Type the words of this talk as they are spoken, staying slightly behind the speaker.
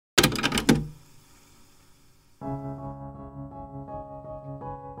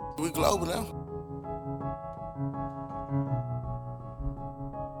We global now.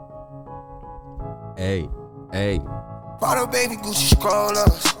 Hey. Bought a baby Gucci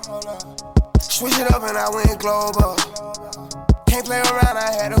scrollers. Switch it up and I went global. Can't play around,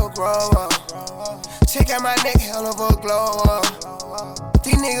 I had to grow up. Check out my neck, hell of a glow up.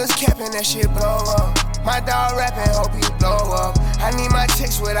 These niggas capping, that shit blow up. My dog rapping, hope he blow up. I need my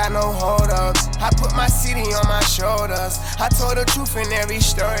chicks without no hold-ups. I put my city on my shoulders. I told the truth in every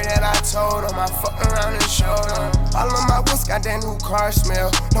story that I told them. I fucked around and showed them. All of my whips got that new car smell.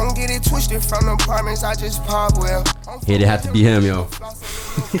 Don't get it twisted from the apartments, I just pop well. Hey, it had to be him, yo.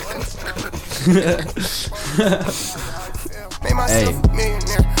 Made myself a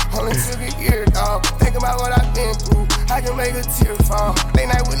millionaire, only took a year, dog. Think about what I've been through, I can make a tear fall. Late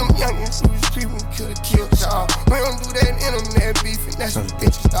night with them youngins who was creeping, could've killed y'all. We don't do that internet beefing, that's some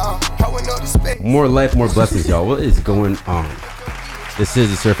bitches, dog. I wouldn't know the space. More life, more blessings, y'all. What is going on? This is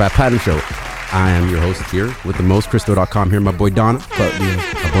the Certified Platinum Show. I am your host here with the most, Christo.com here, my boy Donna. My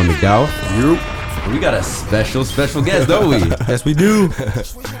boy McDowell. We got a special guest, don't we? Yes, we do.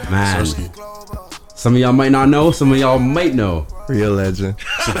 Man. Some of y'all might not know, some of y'all might know. Real legend.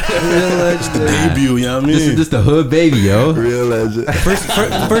 Debut, you know what I mean? This is just the hood baby, yo. Real legend.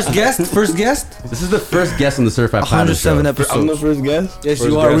 First guest. This is the first guest on the Certified Platinum Show. 107 episodes. I'm the first guest? Yes,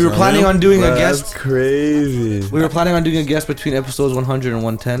 first you are. Guest, We were planning on doing a That's guest. crazy. We were planning on doing a guest between episodes 100 and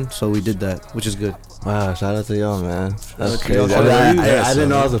 110, so we did that, which is good. Wow, shout out to y'all, man. That's to crazy. y'all. I didn't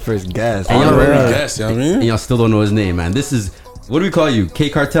know I was the first guest. And y'all, Yes, you know what I and mean? y'all still don't know his name, man. This is, what do we call you?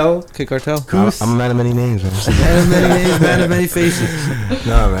 Kartel? Kartel. I'm a man of many names, man. Man of many names, man of many faces.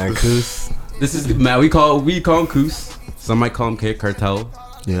 No, man, Koos. This is, man, we call him Koos. Some might call him Kartel.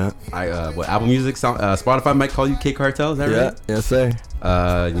 Yeah. Apple Music, Spotify might call you Kartel, is that Yeah, right? yes, sir.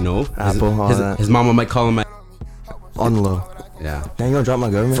 You know, Apple, all that. his mama might call him, On the low. yeah. Dang, you gonna drop my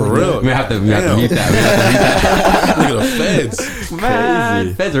government? For like real. that? We have to mute that. Look at the feds.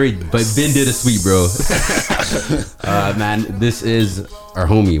 Man, Feds already been did a sweep, bro. Man, this is our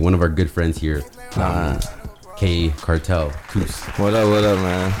homie, one of our good friends here, Kartel, Koos. What up,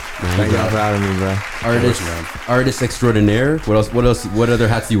 man? Thank y'all for having me, bro. Artist extraordinaire. What other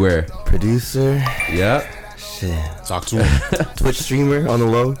hats do you wear? Producer. Yeah. Shit. Talk to him. Twitch streamer on the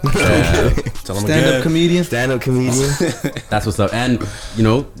low. Tell him Stand-up again. comedian. Stand-up comedian. That's what's up. And you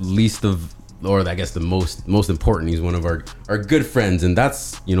know, I guess the most important, he's one of our good friends, and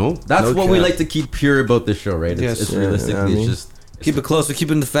that's No what we cap. like to keep pure about this show, right? Yes. It's Yeah, realistically, you know what I mean? it's just Keep it close. We keep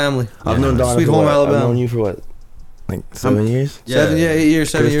it in the family. I've known Donna Sweet for home what? Alabama. I've known you for what? Like 7 years? 8 years,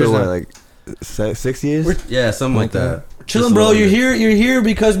 7 Chris years for now. what, like 6 years? yeah, something like that. Chilling, Just a bro. little You're bit. here. You're here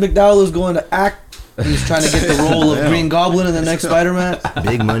because McDowell is going to act. He's trying to get the role of Green Goblin in the next Spider-Man,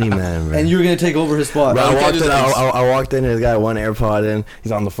 Big money man, bro. and you're gonna take over his spot. Bro, Right. I walked in, there's a guy with one AirPod in,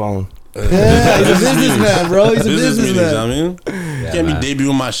 he's on the phone. Yeah, he's a businessman, bro. He's a Business meetings, you know businessman. what I mean? Yeah, Can't man. be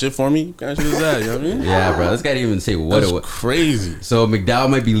debuting my shit for me. What kind of shit is that, you know what I mean? Yeah, bro. This guy didn't even say what That's it was. crazy. So McDowell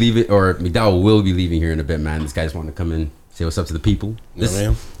might be leaving, or McDowell will be leaving here in a bit, man. This guy just wanted to come in, say what's up to the people. This,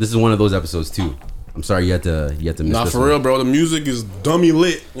 man. this is one of those episodes too. I'm sorry you had to miss Nah, this for one. real, bro. The music is dummy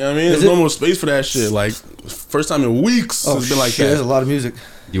lit. You know what I mean? There's no more space for that shit. Like, first time in weeks Oh it's been like shit, there's a that. lot of music. Do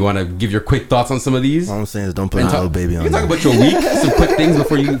you want to give your quick thoughts on some of these? All I'm saying is don't put And my little baby you on can talk there. about your week, some quick things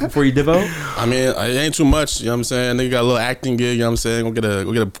before you dip out. I mean, it ain't too much. You know what I'm saying? Nigga got a little acting gig. You know what I'm saying? Go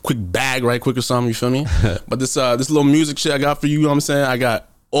get a quick bag right quick or something. You feel me? But this little music shit I got for you. You know what I'm saying? I got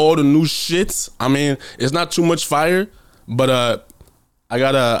all the new shits. I mean, it's not too much fire, but I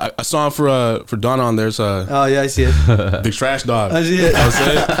got a song for Donna on there. It's Oh yeah, I see it. Big Trash Dog. I see You it. know what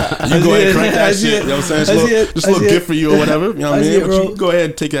I'm saying? You go ahead and crank I that see shit. it. You know what I'm saying? I see it. Just I a little see it. gift for you or whatever. You know what I I see mean? it, But you bro. go ahead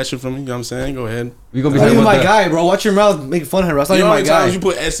and take that shit from me. You know what I'm saying? Go ahead. We gonna be That's not talking even about my the, guy, bro. Watch your mouth, making fun of him. That's not You know even how my many guy. times you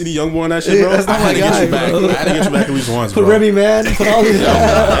put SCD Youngboy on that shit, bro? That's not I had to my get guy, you back. bro. I had to get you back at least once, Put bro. Remy, man. Put all these. You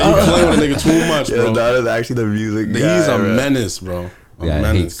playing with a nigga too much, Yeah, bro. Donna's actually the music guy. He's a bro. menace, bro. A yeah,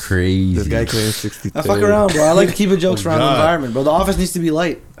 menace. he's crazy. This guy claims 63. I fuck around, bro. I like to keep it jokes around the God. environment, bro. The office needs to be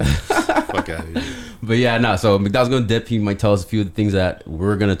light. Fuck out of here. But yeah, no. So McDowell's gonna dip. He might tell us a few of the things that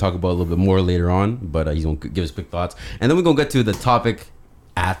we're gonna talk about a little bit more later on. But he's gonna give us quick thoughts, and then we're gonna get to the topic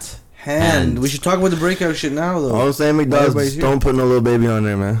at hand. We should talk about the breakout shit now, though. All I'm saying, Everybody's McDonald's, here. don't put no little baby on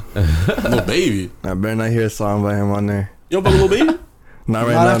there, man. Little baby. I better not hear a song by him on there. You don't fuck with Lil Baby? Not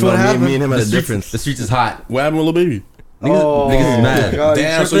right Not now, after what no. happened. Me and him The had a streets, difference. the streets is hot. What happened with Lil Baby? Niggas is mad. God, you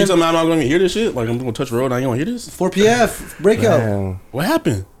Damn, so you tripping? tell me I'm not gonna hear this shit? Like I'm gonna touch the road and I ain't gonna hear this? 4PF breakout. Damn. What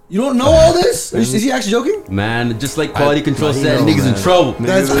happened? You don't know all this? Is he actually joking? Man, just like quality control said, know, niggas in man. trouble.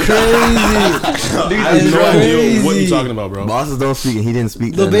 That's crazy. I have no idea what you talking about, bro. Bosses don't speak, and he didn't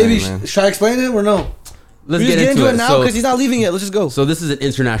speak. Little that baby, night, man. should I explain it or no? let's get into it now So, because he's not leaving yet. Let's just go. so this is an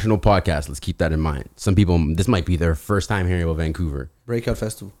international podcast. Let's keep that in mind. Some people, this might be their first time hearing about Vancouver. Breakout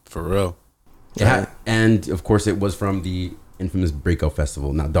Festival. For real. Yeah, and of course it was from the infamous Breakout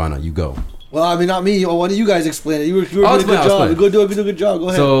Festival. Now, Donna, you go. Well, I mean, not me. Why don't you guys explain it? You were doing I'll a good explain, I'll job. explain. Do a good job. Go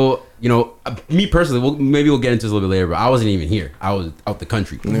ahead. So, me personally, maybe we'll get into this a little bit later, but I wasn't even here. I was out the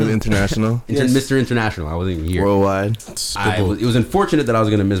country. International, Yes. Mr. International. I wasn't even here. worldwide. It was unfortunate that I was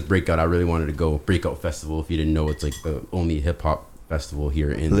going to miss Breakout. I really wanted to go Breakout Festival. If you didn't know, it's like the only hip hop festival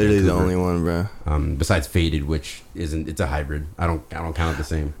here in Literally the Vancouver. only one, bro. Besides Faded, which isn't, it's a hybrid. I don't count it the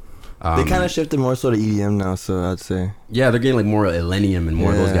same. They kind of shifted more so to EDM now, so I'd say. Yeah, they're getting like more Illenium and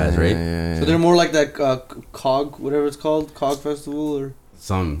more of those guys, right? Yeah. So they're more like that COG, whatever it's called, COG Festival, or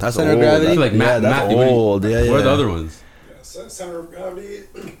Some. That's Center of old. Gravity? That's like that's Matthew, old. Yeah, What are the other ones? Center of Gravity.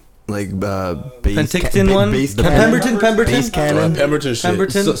 Like bass Penticton one, bass Pemberton, bass cannon. Pemberton shit.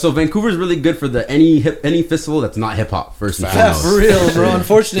 Pemberton. So Vancouver's really good for any festival that's not hip hop. First and Yeah, foremost. for real, bro. If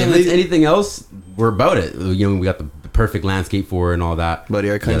Unfortunately, it's anything else, we're about it. We got the perfect landscape for it and all that. Buddy,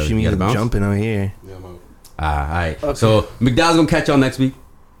 our country You music gotta bounce. jumping out here. Yeah, man. All right. Okay. So McDowell's gonna catch y'all next week.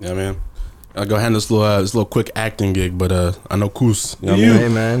 Yeah, man. I'll go handle this little quick acting gig, but I know Koos. You know what I Hey,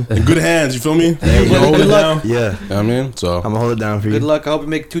 mean? man. In good hands, you feel me? Hey, You buddy, hold good it luck. down. Yeah, You know what I mean? So I'm gonna hold it down for you. good luck. I hope you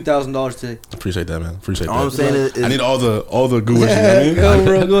make $2,000 today. appreciate that, man. Appreciate All I'm that. saying is, I need all the good wishes. You know what I mean? Go,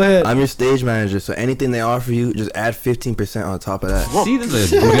 bro. Go ahead. I'm your stage manager, so anything they offer you, just add 15% on top of that. See, this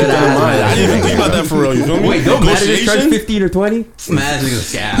is a good I didn't even think about that for real. You feel me? Wait, don't managers charge Negotiation? 15 or 20? Smash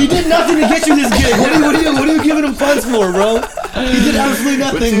is a scam. He did nothing to get you this gig. What are you giving him funds for, bro? He did absolutely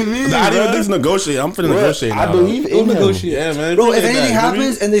nothing. I didn't even think to negotiate. I'm finna negotiate now. I believe Don't in him. negotiate. Yeah, man. Bro, if Appreciate anything that, you feel me?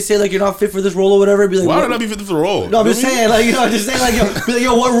 happens and they say like you're not fit for this role or whatever, be like, Why what- would I be fit for the role? No, I'm You just feel me? saying, like, you know, just saying, like, be like,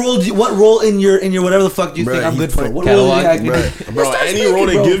 yo, what role in your whatever the fuck do you Bro, think I'm he's good for? playing What role do you catalog, act? Bro, Start any speaking, role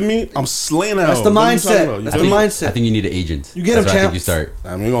they bro. give me, I'm slaying out. That's the What are you talking mindset. about? You That's feel the me? mindset. I think you need an agent. You get That's him, where I think champ. you start.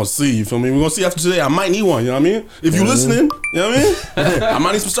 I mean, we're gonna see. You feel me? We're gonna see after today. I might need one. You know what I mean? If you listening, you know what I mean? I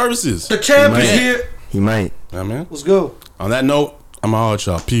might need some services. The champ is Man. here. He might. You know what I mean? Let's go. On that note, I'm out,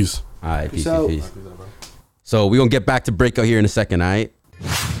 y'all. Peace. All right, peace, Peace out. peace. So we're going to get back to Breakout here in a second, all right?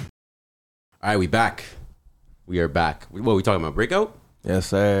 All right, we back. We are back. What are we talking about? Breakout? Yes,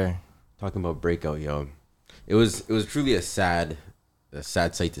 sir. Talking about Breakout, yo. It was truly a sad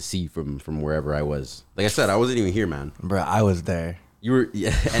sight to see from wherever I was. Like I said, I wasn't even here, man. Bro, I was there. You were,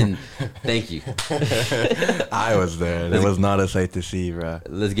 yeah, and thank you. I was there. It was not a sight to see, bro.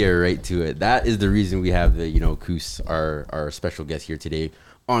 Let's get right to it. That is the reason we have the, Koos, our special guest here today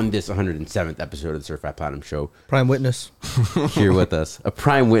on this 107th episode of the Certified Platinum Show. Prime witness. Here with us, a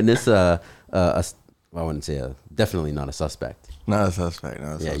prime witness. I wouldn't say definitely not a suspect. Not a suspect. Not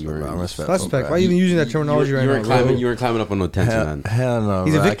a Yeah, suspect. you were bro. I'm respectful. Suspect. bro. Why are you even using that terminology right now, bro? You weren't climbing up on no tents, man. Hell no,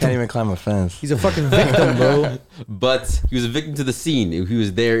 He's a bro. I victim. can't even climb a fence. He's a fucking victim, bro. But he was a victim to the scene. He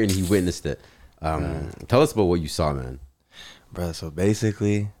was there and he witnessed it. Tell us about what you saw, man. Bro, so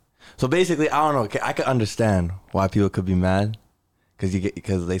basically, I don't know. I could understand why people could be mad,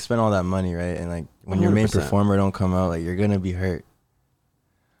 because they spend all that money, right? And like when your main 100%. performer don't come out, like you're gonna be hurt.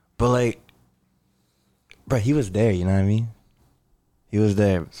 But like, bro, he was there. You know what I mean? He was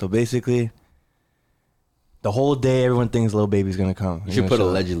there. So basically, the whole day, everyone thinks Lil Baby's gonna come. You should put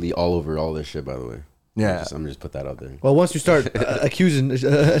allegedly all over all this shit, by the way. Yeah. I'm just put that out there. Well, once you start accusing, once you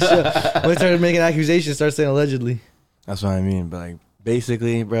start making accusations, start saying allegedly. That's what I mean. But like,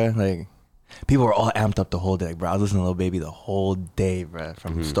 basically, bro, like people were all amped up the whole day. Like, bro, I was listening to Lil Baby the whole day, bro.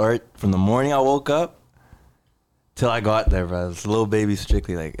 From the morning I woke up till I got there, bro. It was Lil Baby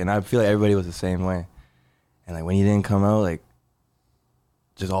strictly, like, and I feel like everybody was the same way. And like when he didn't come out, like,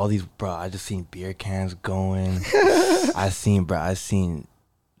 just all these, bro, I just seen beer cans going. I seen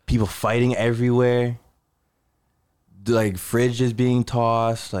people fighting everywhere. Like fridges being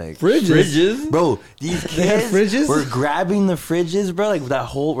tossed, like Fridges? bro. These They had kids fridges? were grabbing the fridges, bro, like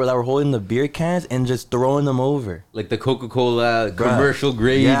that were holding the beer cans and just throwing them over. Like the Coca-Cola commercial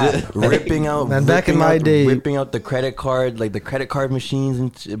grade. Yeah, ripping out. Man, back in ripping my out- day- ripping out the credit card, like the credit card machines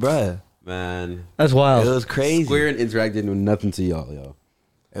and shit, bro. Man. That's It wild. was crazy. Square and Interact didn't do nothing to y'all, yo.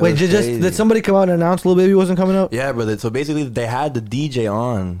 It Wait, was just crazy. did somebody come out and announce Lil Baby wasn't coming out? Yeah, brother. So basically, they had the DJ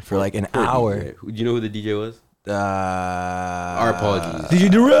on for like an hour. DJ. Do you know who the DJ was? Our Our apologies. Did you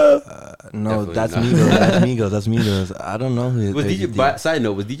do it? No, Definitely that's not. Migos. That's Migos. I don't know who. Was DJ? Side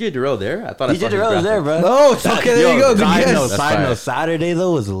note, was DJ Darrell there? I thought I saw DJ his Darrell was there, graphic. bro. Oh, it's okay. There you go. Good Side note, guess. That's side fire. note. Saturday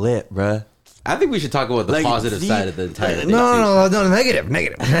though was lit, bro. I think we should talk about the Like, positive see- side of the entire thing. No, negative.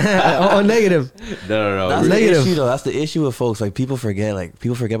 Oh, negative. No. That's Negative. the issue, though. That's the issue with folks. Like people forget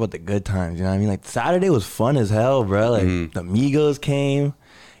about the good times. You know what I mean? Like Saturday was fun as hell, bro. Like the Migos came.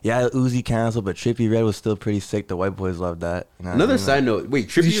 yeah, Uzi canceled, but Trippie Redd was still pretty sick. The white boys loved that. You know what I Another mean? side note.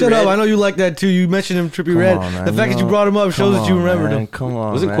 Wait, You Trippie shut Redd. up. I know you like that too. You mentioned him, Trippie Come Redd. on, man. The fact that you know- brought him up shows come that you on, remembered man. him. Come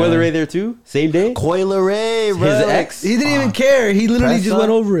on, Wasn't man. Coyle Ray there too? Same day? Coyle Ray, bro. His Like, ex? He didn't even care. He literally just Pressa?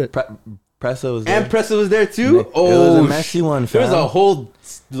 went over it. Pressa was there. And Pressa was there too? It was a messy one, There was fam. a whole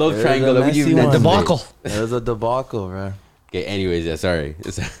love It was triangle a that we messy didn't even one. Debacle. It was a debacle, bro. Okay, anyways, yeah, sorry.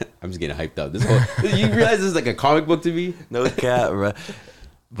 I'm just getting hyped up. This whole, you realize this is like a comic book to me? No cap, bro.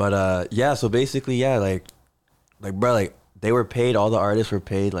 But yeah. So basically, yeah, like, bro, like they were paid. All the artists were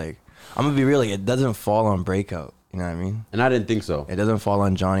paid. Like, I'm gonna be real. Like, it doesn't fall on Breakout. You know what I mean? And I didn't think so. It doesn't fall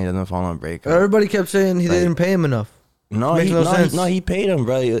on Johnny. It doesn't fall on Breakout. Everybody kept saying he Like- didn't pay him enough. No, Makes he, no no, sense. he, no, he paid him,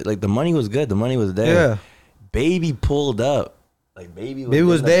 bro. Like the money was good. The money was there. Yeah. Baby pulled up. Like Baby Baby in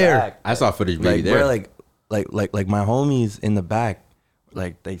was the there. back. I saw footage maybe Like there. bro, like my homies in the back,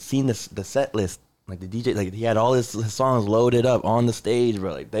 like they seen the set list. Like the DJ, like he had all his songs loaded up on the stage,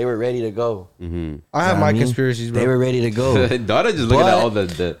 bro. Like they were ready to go. I have You know my what I mean? conspiracies, bro. They were ready to go. Donna just looking at But- all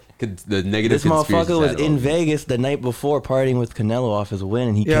the negative This motherfucker conspiracies was at in all. Vegas the night before partying with Canelo off his win,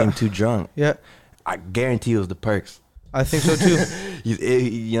 and he Yeah. came too drunk. Yeah, I guarantee it was the perks. I think so too.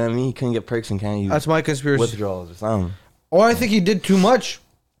 You know what I mean? He couldn't get perks and can't use That's my conspiracy. withdrawals or something. Or I think he did too much.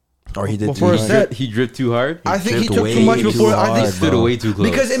 Or he did Before too a much. set. He dripped too hard. I think he tripped took way too much too before. I hard, think Stood bro. way too close.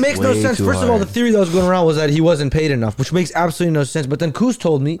 because it makes no Way sense. too First of all, the hard. theory that was going around was that he wasn't paid enough, which makes absolutely no sense. But then Kuz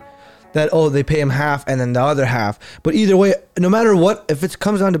told me that they pay him half and then the other half. But either way, no matter what, if it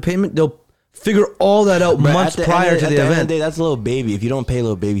comes down to payment, they'll figure all that out But months at the prior end to of- the at end of event. day, that's a little baby. If you don't pay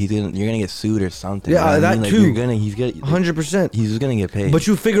little baby, you're gonna get sued or something. Yeah, you know what I that mean? Like, too. he's gonna 100%. He's just gonna get paid. But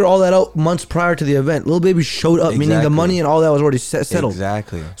you figure all that out months prior to the event. Lil Baby showed up, meaning the Exactly. money and all that was already settled.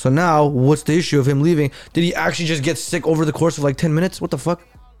 Exactly. So now, what's the issue of him leaving? Did he actually just get sick over the course of like 10 minutes? What the fuck?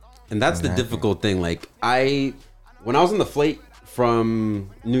 And that's the difficult thing. Like when I was on the flight from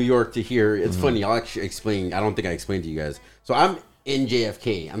New York to here, it's funny. I'll actually explain. I don't think I explained to you guys. So I'm in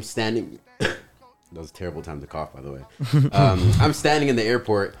JFK. I'm standing. That was a terrible time to cough, by the way. I'm standing in the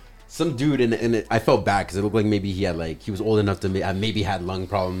airport. Some dude and I felt bad because it looked like maybe he was old enough to maybe had lung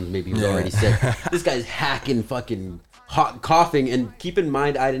problems. Maybe he was already sick. This guy's hacking, fucking hot, coughing. And keep in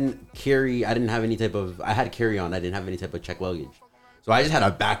mind, I had carry on. I didn't have any type of check luggage. So I just had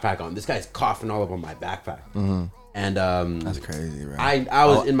a backpack on. This guy's coughing all up on my backpack. And That's crazy, bro. I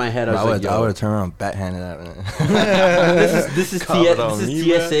was in my head. I was like, I would yo, have turned around and backhanded that. this is Call it on me,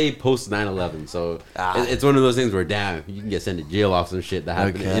 TSA post 9/11. So it's one of those things where damn, you can get sent to jail off some shit that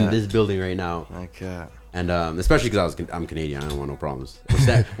happened Okay. in this building right now. Okay. And especially because I'm Canadian, I don't want no problems.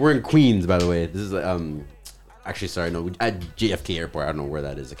 We're in Queens, by the way. This is actually sorry, no, at JFK Airport. I don't know where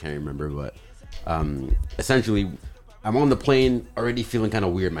that is. I can't remember, but essentially, I'm on the plane already feeling kind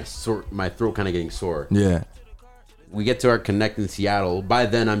of weird. My throat kind of getting sore. Yeah. We get to our connect in Seattle. By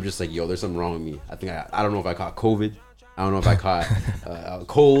then, I'm just like, yo, there's something wrong with me. I think I don't know if I caught COVID. I don't know if I caught a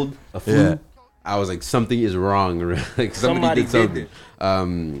cold, a flu. Yeah. I was like, something is wrong. Like somebody did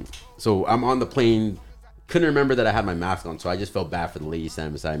something. So I'm on the plane. Couldn't remember that I had my mask on, so I just felt bad for the lady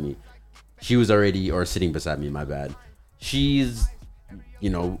standing beside me. She was sitting beside me. My bad. She's,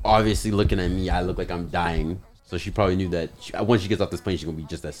 obviously looking at me. I look like I'm dying. So she probably knew that once she gets off this plane, she's gonna be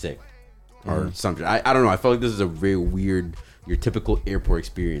just as sick. Or something. I don't know. I felt like this is a very weird, your typical airport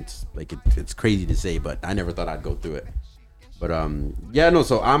experience. Like it's crazy to say, but I never thought I'd go through it. But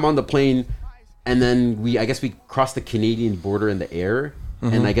so I'm on the plane, and then I guess we crossed the Canadian border in the air.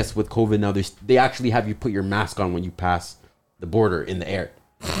 And I guess with COVID now, they actually have you put your mask on when you pass the border in the air.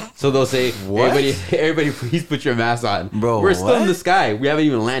 So they'll say, everybody, please put your mask on. Bro, we're still in what? the sky. We haven't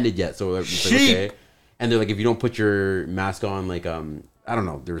even landed yet. So it's like, okay. And they're like, if you don't put your mask on, like I don't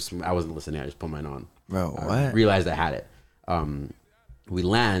know. I wasn't listening. I just put mine on. Bro, I what? realized I had it. We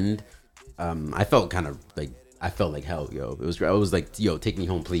land. I felt like hell, yo. I was like, yo, take me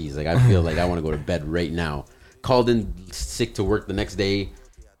home, please. Like, I feel like I want to go to bed right now. Called in sick to work the next day,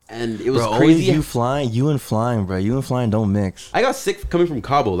 and it was Bro, crazy. you and flying, bro. You and flying don't mix. I got sick coming from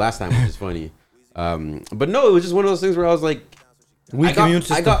Cabo last time, which is funny. But no, it was just one of those things where I was like, Weak immune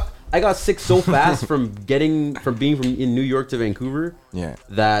system. I got sick so fast from being in New York to Vancouver. Yeah.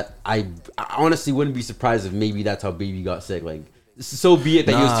 That I honestly wouldn't be surprised if maybe that's how Baby got sick. Like, so be it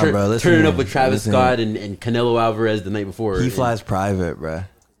that he was bro, listen, turning up with Travis listen. Scott and Canelo Alvarez the night before. He And- flies private, bro.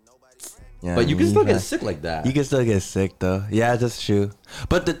 Yeah, but you can still get sick. sick like that. You can still get sick though. Yeah, that's true.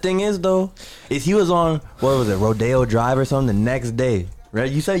 But the thing is though, is he was on what was it, Rodeo Drive or something the next day,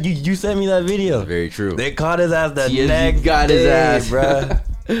 right? You said you sent me that video. Very true. They caught his ass the TSG next got his day, ass. bro.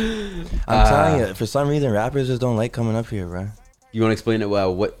 I'm telling you, for some reason rappers just don't like coming up here, bro. You want to explain it?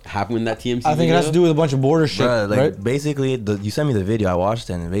 What happened in that TMC? I think it has to do with a bunch of border shit, Bruh, like right? basically, you sent me the video. I watched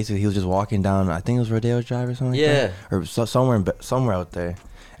it, and basically he was just walking down. I think it was Rodeo Drive or something. Yeah. Like that, or somewhere out there,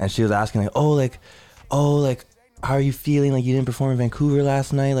 and she was asking like, how are you feeling? Like you didn't perform in Vancouver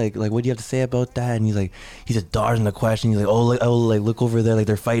last night. Like what do you have to say about that? And he's just dodging the question. He's like, look over there. Like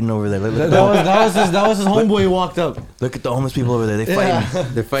they're fighting over there. That was his homeboy who walked up. Look at the homeless people over there. They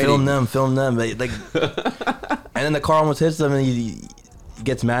fighting. They're fighting. Film them. Like, and then the car almost hits them, and he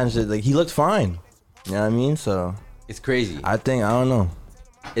gets mad and shit. Like he looked fine. You know what I mean? So It's crazy. I don't know.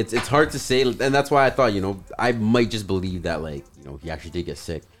 It's hard to say, and that's why I thought, I might just believe that, like, he actually did get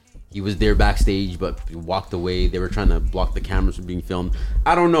sick. He was there backstage, but he walked away. They were trying to block the cameras from being filmed.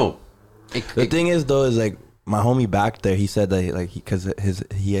 I don't know. The thing is, though, is like my homie back there. He said that because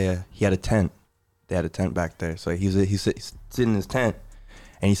he had a tent. They had a tent back there, so he's sitting in his tent,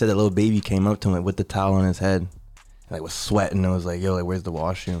 and he said that little baby came up to him like with the towel on his head, and, like was sweating, and was like, "Yo, like where's the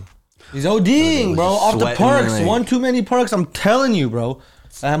washroom?" He's ODing, bro. Off the perks. Like, One too many perks. I'm telling you, bro.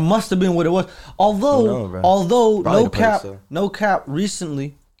 That must have been what it was. Although Probably no cap.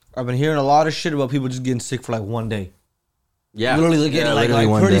 Recently, I've been hearing a lot of shit about people just getting sick for like one day. Yeah. Literally getting like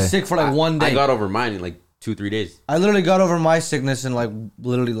pretty sick for like one day. I got over mine in like 2-3 days. I literally got over my sickness in like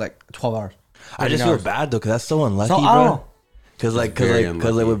literally like 12 hours. I just feel bad though, cause that's so unlucky, So, I don't bro. know. Cause like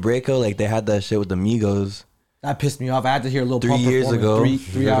with Breako, like they had that shit with the Migos That pissed me off. I had to hear a little 3 Pump years performing ago,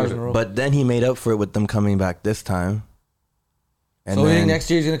 3 hours in a row. but then he made up for it with them coming back this time. And so you then, think next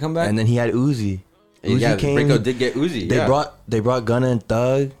year he's gonna come back? And then he had Uzi. Uzi came. Breako did get Uzi. They brought Gunna and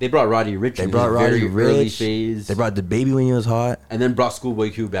Thug. They brought Roddy Ricch. They in brought his Roddy very early Ricch. phase. They brought the baby when he was hot. And then brought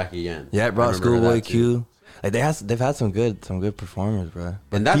Schoolboy Q back again. Yeah, it brought I remember Schoolboy that too. Q. Like they've had some good performers, bro.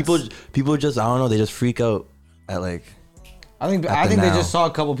 But And that's- people just, I don't know, they just freak out at like. I think at the they now. just saw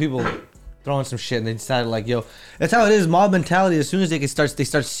a couple people throwing some shit and they decided like, yo, that's how it is. Mob mentality. As soon as they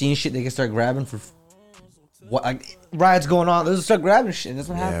start seeing shit, they can start grabbing for what like, riots going on. They just start grabbing shit. That's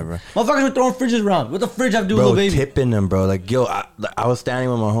what happened. Bro. Motherfuckers were throwing fridges around. What the fridge have to do with Bro, little baby? tipping them, bro. Like, yo, I was standing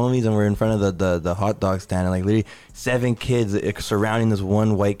with my homies and we're in front of the hot dog stand, and like literally 7 kids surrounding this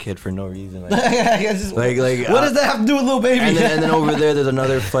one white kid for no reason. Like, what does that have to do with little baby? and then over there's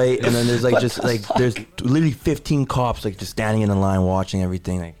another fight, and then there's like there's literally 15 cops like just standing in the line watching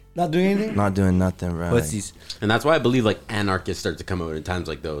everything, like Not doing anything. not doing nothing, bro. Pussies. And that's why I believe like anarchists start to come out in times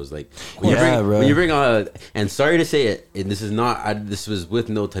like those. Like Yeah, bro. when you bring and sorry to say it, and this is not. This was with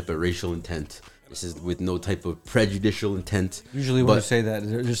no type of racial intent. This is with no type of prejudicial intent. Usually when you say that,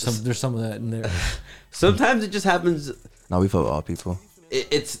 there's some of that in there. Sometimes it just happens. No, we fuck with all people.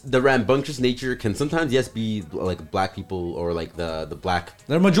 It's the rambunctious nature can sometimes be like black people or like the black.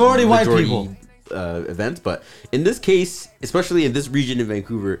 They're majority white people. Events, but in this case, especially in this region in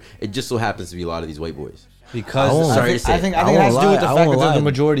Vancouver, it just so happens to be a lot of these white boys. Because Sorry to say I think I it has to do won't with the lie. I fact that won't they're the lie.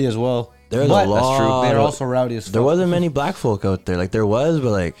 majority as well. There's But a lot. they're also rowdy as fuck. There wasn't many black folk out there. Like there was,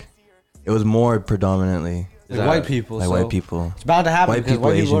 but like it was more predominantly Like white people. like so white people. It's bound to happen White because people,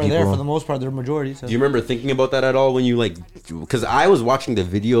 white people Asian are there people. for the most part. They're majority. So. Do you remember thinking about that at all when you like? Because I was watching the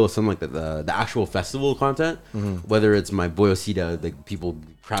video of something like the actual festival content, whether it's my boy Osita, like people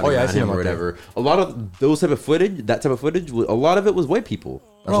crowding Oh, yeah, I around seen him him or out there. whatever. A lot of those type of footage, a lot of it was white people.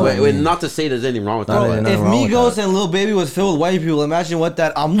 That's what I mean. Not to say there's anything wrong with Not that. even- but- If nothing wrong with Migos that. and Lil Baby was filled with white people, imagine what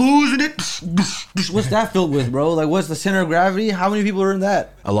that I'm losing it. What's that filled with, bro? Like, what's the center of gravity? How many people are in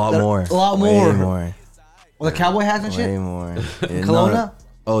that? A lot more. A lot Way more. more. Well, the cowboy hats and Way shit. more. Kelowna?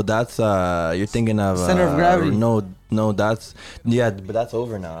 Oh, that's you're thinking of Center of gravity. No, that's but that's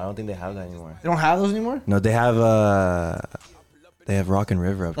over now. I don't think they have that anymore. They don't have those anymore. No, they have Rock and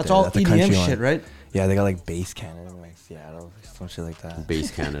River up That's there. all That's a EDM country shit, one. right? Yeah, they got like Bass Canada in like Seattle, some shit like that.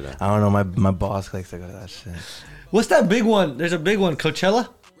 Base Canada. I don't know. My boss likes to go to that shit. What's that big one? There's a big one, Coachella.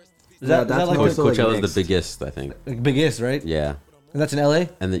 Is that that's like more the so, like, Coachella is mixed. the biggest, I think. biggest, right? Yeah, And that's in LA.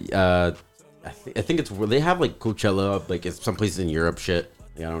 and I think it's where they have like Coachella, like it's some places in Europe. Shit,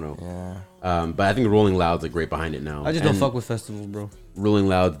 yeah, I don't know. Yeah. But I think Rolling Loud's like right behind it now. I just don't And fuck with festivals, bro. Rolling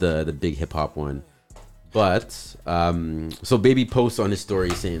Loud, the big hip hop one. But so Baby posts on his story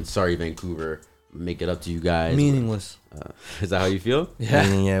saying, "Sorry, Vancouver, make it up to you guys." Meaningless. Is that how you feel? Yeah.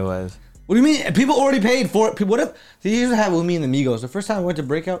 Yeah, it was. What do you mean? People already paid for it. What if they usually have with me and the Migos? The first time I went to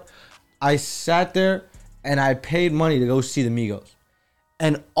Breakout, I sat there and I paid money to go see the Migos,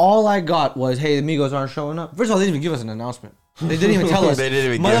 and all I got was, "Hey, the Migos aren't showing up." First of all, they didn't even give us an announcement. They didn't even tell us. They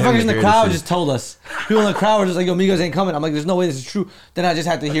didn't even give him Motherfuckers the in the crowd courtesy. just told us. People in the crowd were just like, "Yo, Migos ain't coming." I'm like, "There's no way this is true." Then I just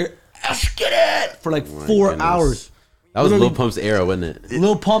had to hear, "Get it!" for like My 4 goodness. hours. That was Literally- Lil Pump's era, wasn't it?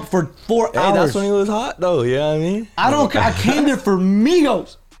 Lil Pump for 4 Hey, hours. that's when he was hot though. You know what I mean? I came there for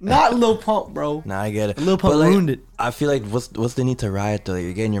Migos. Not Lil Pump, bro. Nah, I get it. Lil Pump But, like, ruined it. I feel like what's the need to riot though? Like,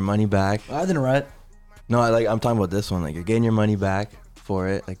 you're getting your money back. I didn't riot. No, I'm talking about this one. Like you're getting your money back for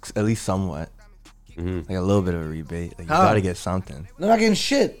it, like at least somewhat. Like a little bit of a rebate. Like you How? gotta get something. They're not getting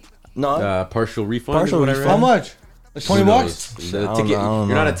shit. No, Partial refund. Partial or whatever. refund. How much? Like $20 bucks? The I don't ticket. know, I don't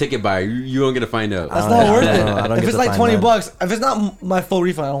You're not know. a ticket buyer. You don't get to find out. That's I not don't worth know. I it. don't If get it's to like find $20 that. bucks, if it's not my full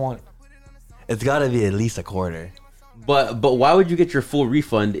refund, I don't want it. it's gotta be at least a quarter. But why would you get your full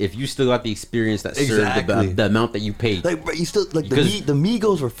refund if you still got the experience that served Exactly. the amount that you paid? Like, bro, you still like Because- the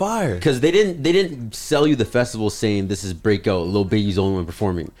Migos were fire. Because they didn't sell you the festival saying this is Breakout, Lil Baby's the only one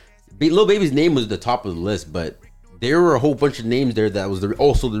performing. Lil Baby's name was the top of the list, but there were a whole bunch of names there that was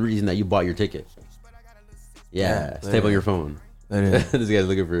also the reason that you bought your ticket. Yeah, type on your phone. Literally. This guy's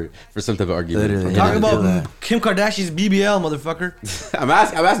looking for some type of argument. Literally. Talk Yeah, about do that. Kim Kardashian's BBL, motherfucker. I'm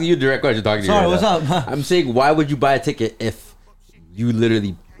asking you a direct question. Talking to Sorry, you. what's up? I'm saying, why would you buy a ticket if you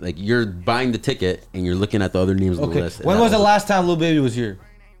literally like you're buying the ticket and you're looking at the other names on the Okay. list? When was the last time Lil Baby was here?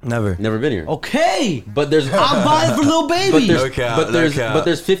 Never. Never been here. Okay. But there's I'm buying for Lil Baby. No cap, but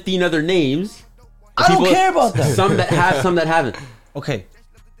there's 15 other names. I don't People- care about that. Some that have, some that haven't. Okay.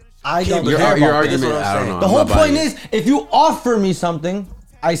 I don't Your- care Your about that. argument, what I'm I don't saying. know. The I'm whole not buying point it. is, if you offer me something,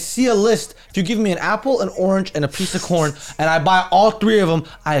 I see a list. If you give me an apple, an orange, and a piece of corn, and I buy all three of them,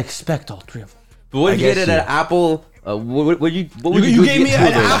 I expect all three of them. But what I if you get guess it at Apple? What would you do You to gave me get an two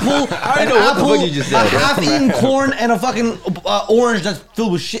of them? apple, I already an know what the apple, fuck you just a said. half-eaten corn, and a fucking orange that's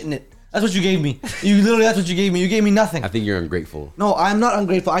filled with shit in it. That's what you gave me. That's what you gave me. You gave me nothing. I think you're ungrateful. No, I'm not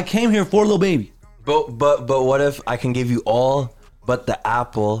ungrateful. I came here for Lil Baby. But what if I can give you all but the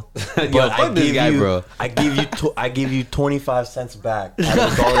apple? But Yo, fuck this guy, bro. I give you 25 cents back. That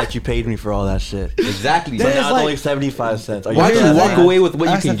was all that you paid me for all that shit. Exactly. Then So it's now it's like- only 75 cents. Are Why Here's don't you the walk thing. away with what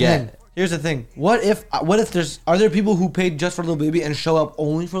That's you can the thing. get? Here's the thing. What if are there people who paid just for Lil Baby and show up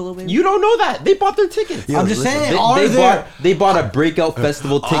only for Lil Baby? You don't know that. They bought their tickets. I'm just saying, They bought a breakout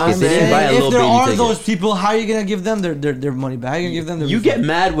festival ticket. I'm They didn't buy a saying, Lil if there Baby are ticket. those people, how are you gonna give them their money back? How are you gonna give them their You refund? get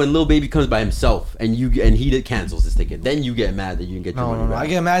mad when Lil Baby comes by himself and he cancels his ticket. Then you get mad that you didn't get your money No. back. I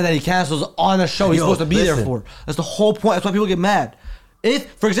get mad that he cancels on a show he's Yo, supposed to be there listen. for. That's the whole point. That's why people get mad. If,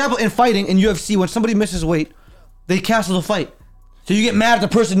 for example, in fighting in UFC, when somebody misses weight, they cancel the fight. So you get mad at the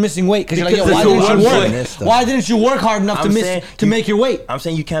person missing weight because you're like, yo, Because why there's didn't you no work? one- Why didn't you work hard enough I'm saying to make your weight? I'm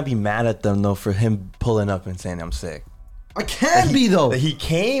saying you can't be mad at them though for him pulling up and saying I'm sick. I can be though. Like, he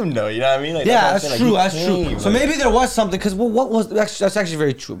came though, you know what I mean? Like, Yeah, what that's I'm true. saying, like, That's he true. came, So like- maybe there was something because what was that's actually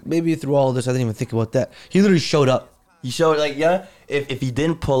very true. Maybe through all this, I didn't even think about that. He literally showed up. He showed like if he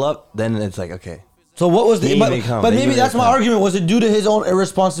didn't pull up, then it's like okay. So what was the? He But, may come. but He maybe may that's my come. argument. Was it due to his own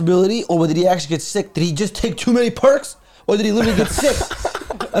irresponsibility, or did he actually get sick? Did he just take too many perks, or did he literally get sick?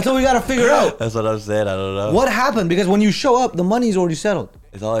 That's what we gotta figure out. That's what I'm saying. I don't know. What happened? Because when you show up, the money's already settled.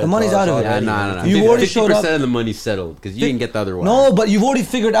 It's all- the it's money's all- out it's of it. Yeah, already- no. You already showed up. 50% of the money's settled because you didn't get the other one. No, but you've already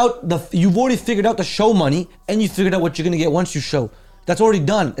figured out the show money, and you figured out what you're gonna get once you show. That's already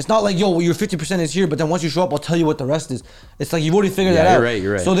done. It's not like, yo, your 50% is here, but then once you show up, I'll tell you what the rest is. It's like you've already figured Yeah, that out.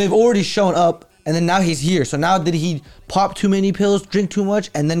 you're right. So they've already shown up, and then now he's here. So now did he pop too many pills, drink too much,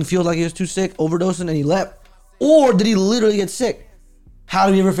 and then feel like he was too sick, overdosing, and he left? Or did he literally get sick? How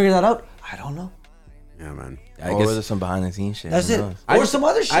did we ever figure that out? I don't know. Yeah, man. I Or guess was it some behind the scenes shit? That's Who it. knows? I Or just- some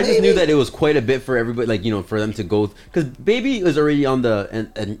other shit. I just maybe. knew that it was quite a bit for everybody, like, you know, for them to go, because Baby is already on the,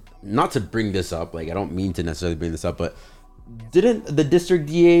 and not to bring this up, like, I don't mean to necessarily bring this up, but didn't the district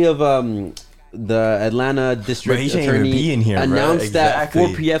DA of the Atlanta district Bro, he shouldn't even attorney be in here, bro. announced that Exactly.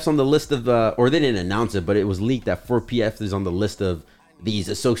 4 PFs on the list of, or they didn't announce it, but it was leaked that 4 PF is on the list of these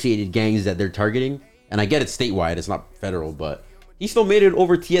associated gangs that they're targeting, and I get it's statewide, it's not federal, but he still made it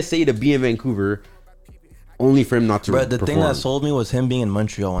over TSA to be in Vancouver, only for him not to Bro, the thing perform. that sold me was him being in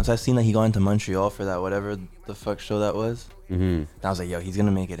Montreal. Once I seen that he got into Montreal for that whatever the fuck show that was, I was like, yo, he's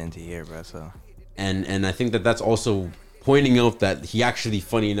gonna make it into here, bro. So and I think that that's also pointing out that he actually,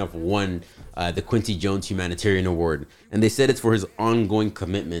 funny enough, won the Quincy Jones Humanitarian Award, and they said it's for his ongoing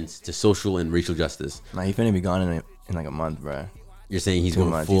commitments to social and racial justice. nah, he finna be gone in like a month, bro. You're saying he's Too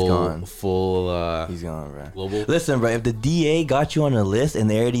going much, he's gone. full. He's gone, bro. Global? Listen, bro, if the DA got you on a list and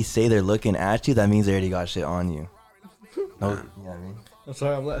they already say they're looking at you, that means they already got shit on you. No, you know what I mean? I'm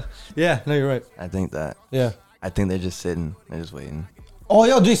sorry. Yeah, no, you're right. I think that. Yeah. I think they're just sitting. They're just waiting. Oh,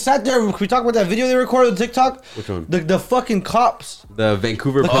 yo, they sat there. Can we talk about that video they recorded on TikTok? Which one? The fucking cops. The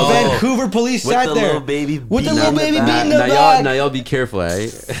Vancouver. The police. Vancouver police With sat the there. little baby with the beating little in the baby back. beating the Now back. y'all be careful, eh?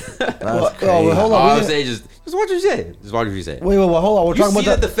 That's Oh, crazy. wait, hold All on. I we would say didn't- is just watch what you say. Just watch what you say. Wait, hold on. We're You talking see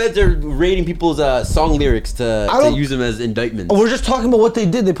about that the feds are rating people's song lyrics to don't- use them as indictments. We're just talking about what they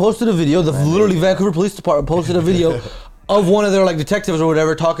did. They posted a video. The literally Vancouver Police Department posted a video of one of their like detectives or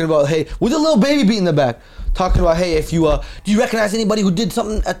whatever talking about, hey, with a little baby beat in the back, talking about, hey, if you do you recognize anybody who did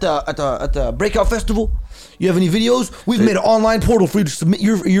something at the Breakout Festival? You have any videos? We've made an online portal for you to submit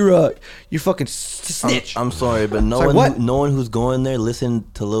your fucking snitch. I'm sorry, but no one who's going there listen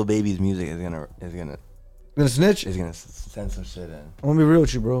to Lil Baby's music is gonna snitch. Is gonna send some shit in. I'm gonna be real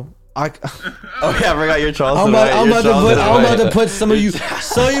with you, bro. Oh yeah, I forgot your Charleston. I'm about to put some of you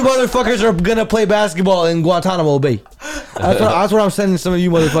motherfuckers are gonna play basketball in Guantanamo Bay. That's what I'm sending some of you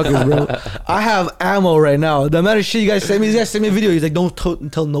motherfuckers, bro. I have ammo right now. The amount of shit you guys send me, a video. He's like, don't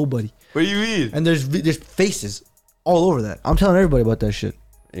tell nobody. What do you mean? And there's faces all over that. I'm telling everybody about that shit.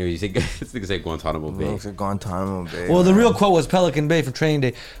 Anyway, you say this nigga say Guantanamo Bay. Guantanamo Bay. Well, the real quote was Pelican Bay from Training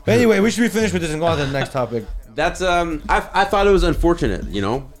Day. But anyway, we should be finished with this and go on to the next topic. That's I thought it was unfortunate, you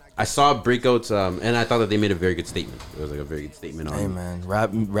know. I saw Breakout's and I thought that they made a very good statement. It was like a very good statement on. Hey man,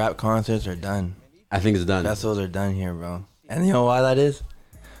 rap concerts are done. I think it's done. Festivals are done here, bro. And you know why that is?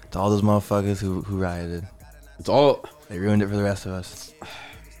 It's all those motherfuckers who rioted. It's all They ruined it for the rest of us.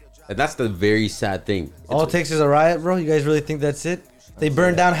 And that's the very sad thing. All it takes is a riot, bro. You guys really think that's it? They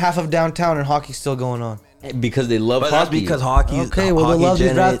burned down half of downtown and hockey's still going on. Because they love But hockey. that's because hockey. Okay, well, they love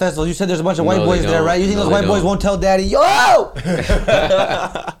these rap festivals. You said there's a bunch of white No, boys they there, don't. right? You think No, those they white boys don't. won't tell daddy, yo!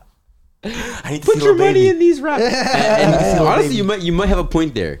 I need to Put see your Lil money Baby. in these rap. and honestly, you might have a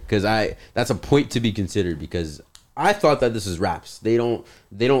point there because that's a point to be considered because I thought that this is raps. They don't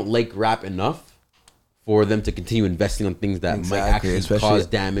like rap enough for them to continue investing on things that might actually cause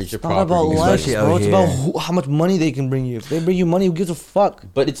damage to It's not about property. life, Especially bro. out It's about how much money they can bring you. If they bring you money, who gives a fuck?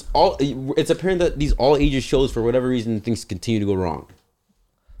 But it's apparent that these all ages shows, for whatever reason, things continue to go wrong.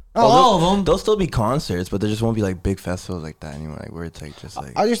 Not all of them. There'll still be concerts, but there just won't be like big festivals like that anymore. Like where it's like just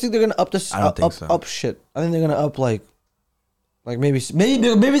like. I just think they're gonna up this. I don't think so. Up shit. I think they're gonna up like maybe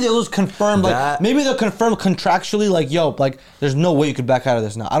they'll just confirm maybe they'll confirm contractually like yo like there's no way you could back out of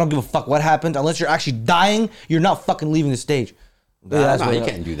this now. I don't give a fuck what happened unless you're actually dying. You're not fucking leaving the stage. You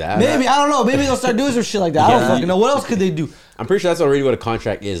can't do that. Maybe I don't know. Maybe they'll start doing some shit like that. I don't fucking know. What else could they do? I'm pretty sure that's already what a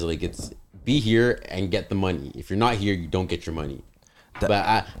contract is. Like it's be here and get the money. If you're not here, you don't get your money. But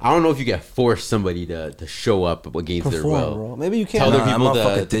I don't know if you can force somebody to show up against their will. Bro. Maybe you can. Tell Nah, their people that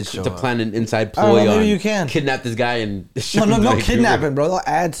motherfucker did show to up. plan an inside I don't ploy know, maybe on you can. kidnap this guy and No kidnapping, bro. They'll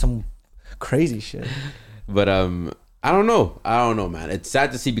add some crazy shit. But I don't know, man. It's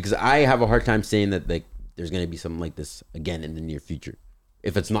sad to see because I have a hard time saying that like there's gonna be something like this again in the near future.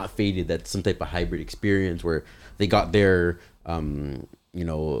 If it's not faded, that's some type of hybrid experience where they got their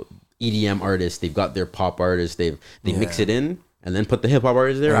EDM artists, they've got their pop artists, they mix it in and then put the hip hop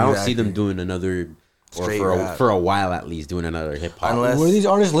artists there. Exactly. I don't see them doing another Straight or rap. for a while at least doing another hip hop. Were these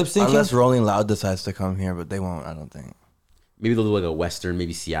artists lip syncing? Unless Rolling Loud decides to come here, but they won't. I don't think. Maybe they'll do like a Western,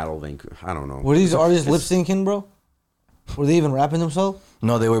 maybe Seattle, Vancouver. I don't know. Were these artists lip syncing, bro? Were they even rapping themselves?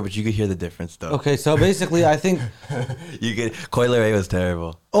 No, they were, but you could hear the difference though. Okay, so basically, I think. You could. Coil Ray was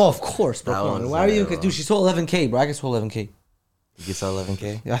terrible. Oh, of course, bro. That Come on. one's Why are you? terrible. Dude, she sold 11K, bro. I can sell 11K. You could sell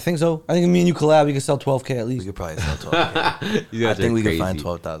 11K. Yeah, I think so. I think if me and you collab, we can sell 12K at We least. could probably sell 12K. You guys I think are we could crazy. find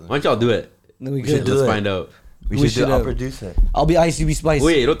 12,000. Why don't y'all do it? Then we should could. do Let's it. find out. We We should do should it. I'll have- produce it. I'll be Ice, you be Spice.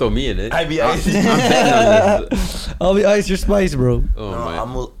 Wait, don't throw me in it. I be Icy. I'm betting on this. I'll be Ice, you're Spice, bro. Oh No,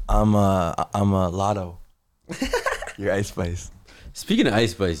 my. I'm a Lotto. You're Ice Spice. Speaking of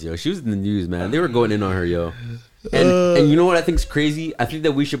Ice Spice, yo, she was in the news, man. They were going in on her, yo. And you know what I think's crazy? I think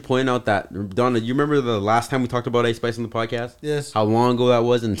that we should point out that Donna, you remember the last time we talked about Ice Spice on the podcast? Yes. How long ago that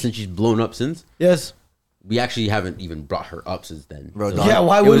was, and since she's blown up since, Yes. we actually haven't even brought her up since then. Bro, So- Donna- Yeah,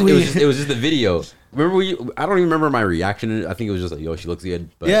 why It would was, we? it was just the video. Remember I don't even remember my reaction. I think it was just like, yo, she looks good.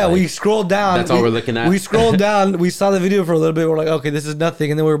 But Yeah, like, we scrolled down. That's all we're looking at? We scrolled down. We saw the video for a little bit. We're like, okay, this is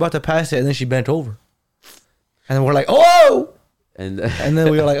nothing. And then we were about to pass it, and then she bent over. And then we're like, oh! And And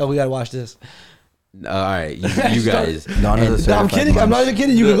then we were like, oh, we gotta watch this. all right, you guys. Donna's a No, I'm certified kidding. I'm not munch. even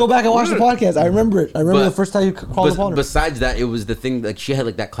kidding. You can go back and watch the podcast. I remember it. I remember But- the first time you called upon her. Besides that, it was the thing like she had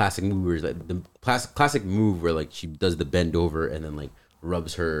like that classic move where like the classic move where like she does the bend over and then like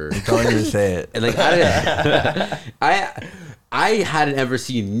rubs her. Don't even say it. And like I hadn't ever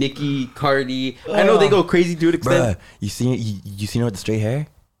seen Nicki, Cardi. I know they go crazy to an extent. Bruh, you seen her with the straight hair?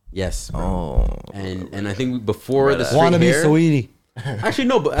 Yes, bro. Oh. And I think before the straight Wanna be hair. sweetie. Actually,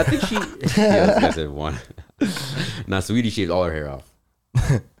 no, but I think she. Yeah, I was gonna say one. Nah, Sweetie shaved all her hair off.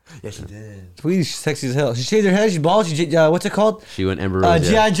 Yeah, she did. Sweetie, she's sexy as hell. She shaved her head. She's bald. What's it called? She went Ember Rose.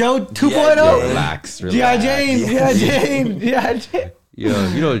 G.I. Joe 2.0. Jane. Relax, G.I. relax. Jane. G.I. Jane. G.I. Jane. Yo,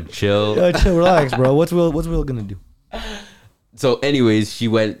 you know, chill. Yo, chill, relax, bro. What's Will gonna do? So, anyways, she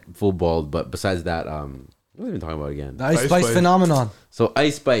went full bald. But besides that, what are we even talking about again? The Ice Ice Spice Spice. phenomenon. So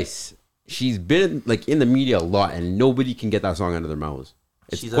Ice Spice, she's been like in the media a lot, and nobody can get that song out of their mouths.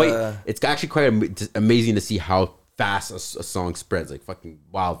 It's it's actually quite amazing to see how fast a song spreads like fucking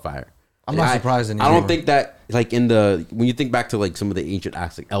wildfire. I'm not surprised anymore. I don't think that like when you think back to like some of the ancient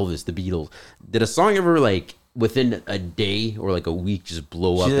acts like Elvis, the Beatles, did a song ever like within a day or like a week just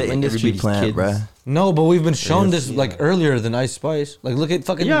blow up? She's an industry plant, bruh. No, but we've been shown this like earlier than Ice Spice. Like look at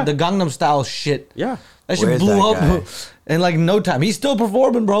fucking the Gangnam Style shit. Yeah, that shit blew up in like no time. He's still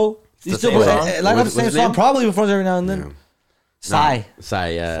performing, bro. He's still like not the same song. Probably performs every now and then. Yeah. Psy.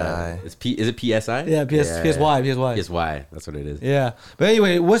 Is it PSI? Yeah, PSY. That's what it is. Yeah, but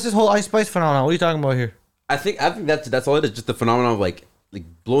anyway, what's this whole Ice Spice phenomenon? What are you talking about here? I think that's all it is. Just the phenomenon of like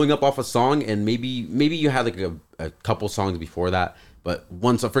blowing up off a song, and maybe you had like a couple songs before that, but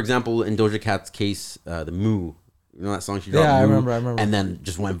once, for example, in Doja Cat's case, the Moo, you know that song she dropped. Yeah, Moo, I remember. And then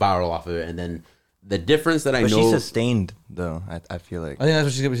just went viral off of it, and then the difference that I know, she sustained though. I feel like. I think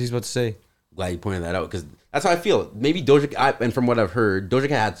that's what she's about to say. Glad you pointed that out because that's how I feel. Maybe Doja Cat, and from what I've heard, Doja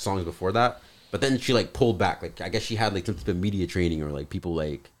Cat had songs before that, but then she like pulled back. Like I guess she had like some type of media training or like people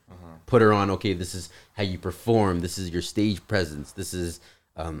like put her on. Okay, this is how you perform. This is your stage presence. This is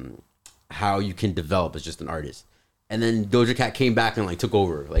how you can develop as just an artist. And then Doja Cat came back and like took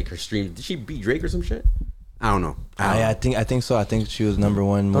over like her stream. Did she beat Drake or some shit? I don't know. I think so. I think she was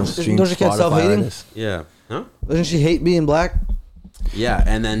 #1 most streamed Doja Cat self-hating? artist. Yeah. Huh? Doesn't she hate being black? Yeah,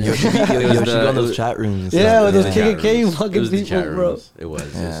 and then She go in those chat rooms. And Yeah, stuff. with those chat KKK rooms. fucking It was the people, chat bro. rooms. It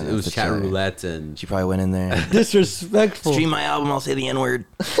was. Yeah, It was the chat chat. roulette, and She probably went in there. Disrespectful. Stream my album. I'll say the N word.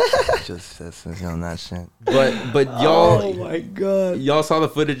 Just on that shit. but Oh my god. y'all saw the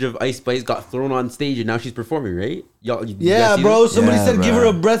footage of Ice Spice got thrown on stage, and now she's performing, right? Y'all, you Yeah, guys see bro. this? Somebody Yeah, said give her bro.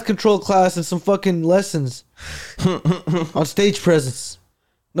 a breath control class and some fucking lessons on stage presence.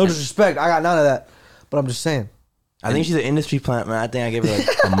 No disrespect, I got none of that. But I'm just saying. I think she's an industry plant, man. I think I gave her like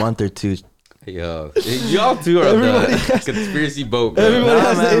a month or two. Yo, y'all two are Everybody the has- conspiracy boat. Bro. Everybody Nah,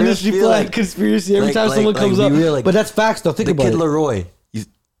 has man, I the really industry feel plan like- conspiracy every like- time like- someone like comes we up. really, like, but that's facts though. Think The about Kid it. Leroy.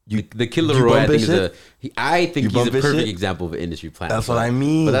 The Kid you Leroy, I bump think his is shit? I think You he's a bump his perfect shit? example of an industry plan. That's what I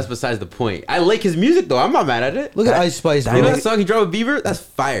mean. But that's besides the point. I like his music though. I'm not mad at it. Look at Ice Spice, that You know bro. that song he dropped with Bieber? That's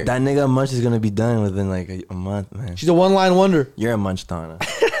fire. That nigga Munch is gonna be done within like a month, man. She's a one-line wonder. You're a Munch Donna.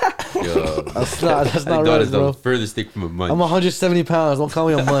 Yo, That's not I think right, that is bro. the furthest thing from a munch. I'm 170 pounds. Don't call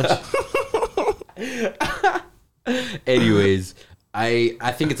me a munch. Anyways, I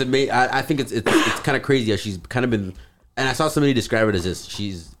think it's amazing. I think it's kind of crazy how she's kind of been. And I saw somebody describe it as this: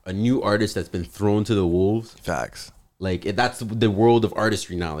 she's a new artist that's been thrown to the wolves. Facts. Like that's the world of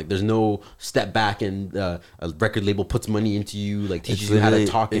artistry now. Like there's no step back and a record label puts money into you, like teaches It's you how to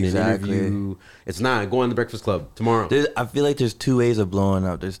literally- talk in exactly. an interview. It's not go on the Breakfast Club tomorrow. I feel like there's two ways of blowing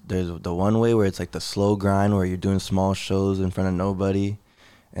up. There's the one way where it's like the slow grind where you're doing small shows in front of nobody,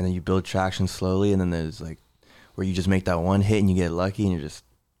 and then you build traction slowly. And then there's like where you just make that one hit and you get lucky and you're just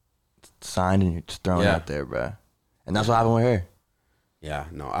signed and you're just throwing it Yeah. out there, bruh. And that's what happened with her. Yeah,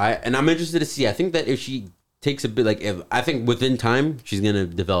 no, I'm interested to see. I think that if she takes a bit, like, I think within time she's gonna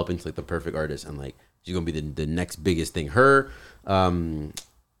develop into like the perfect artist, and like she's gonna be the next biggest thing. Her,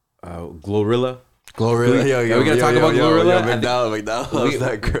 Glorilla. Glorilla, Are we gonna talk about Glorilla? McDowell loves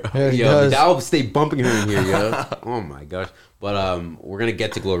that girl. Yeah, he Yo, does. I'll stay bumping her in here, yo. Oh my gosh. But we're gonna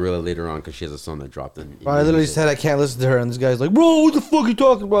get to Glorilla later on because she has a song that dropped in. I literally said I can't listen to her, and this guy's like, "Bro, what the fuck are you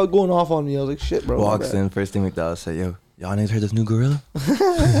talking about? Going off on me?" I was like, "Shit, bro." my Walks bad." in, first thing McDowell said, "Yo, y'all niggas heard this new Gorilla?"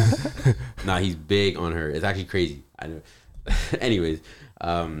 Nah, he's big on her. It's actually crazy. I know. Anyways,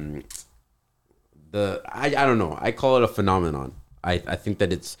 I don't know. I call it a phenomenon. I think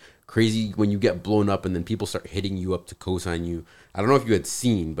that it's crazy when you get blown up and then people start hitting you up to co-sign you. I don't know if you had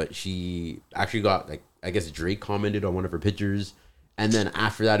seen, but she actually got, like, I guess Drake commented on one of her pictures, and then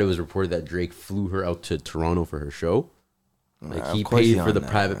after that it was reported that Drake flew her out to Toronto for her show. Like Of he course paid he for on the that,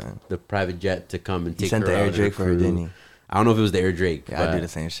 private man. the private jet to come and He take sent her the out Air and Drake her for her, crew. didn't he? I don't know if it was the Air Drake. Yeah, I but- do the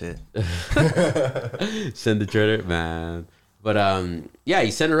same shit. send the trailer, man. But yeah,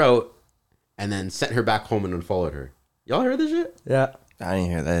 he sent her out and then sent her back home and unfollowed her. Y'all heard this shit? Yeah. I didn't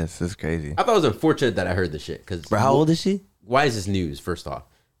hear this. This is crazy. I thought it was unfortunate that I heard this shit because. Bro, how old is she? Why is this news? First off,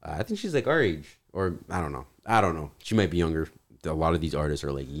 I think she's like our age, or I don't know. She might be younger. A lot of these artists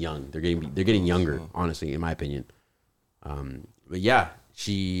are like young. They're getting younger. Honestly, in my opinion. But yeah,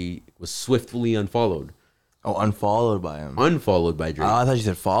 she was swiftly unfollowed. Oh, unfollowed by him. Unfollowed by Drake. Oh, I thought you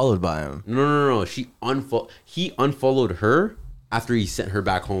said followed by him. No. He unfollowed her after he sent her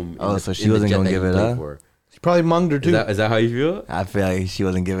back home. Oh, so she wasn't gonna give it up? She probably munged her too. Is that how you feel? I feel like she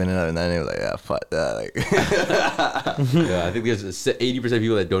wasn't giving it up, and then they were like, "Yeah, fuck that." Like, Yeah, I think there's 80% of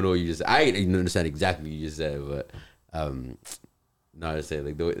people that don't know what you just said. I didn't understand exactly what you just said, but No, I just say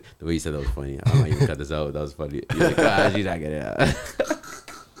like the way you said that was funny. I might even cut this out. That was funny. You're like, ah, she's not gonna.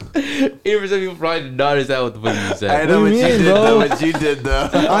 80% people probably did not understand what the fuck you said. I know what you did, though. What you did, though.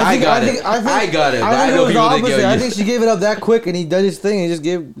 I got it. I got it. I know think it was the people think, opposite. yo, I think she gave it up that quick, and he did his thing, and he just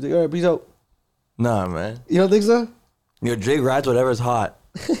gave. All right, peace out. Nah, man. You don't think so? Yo, Drake rides whatever's hot.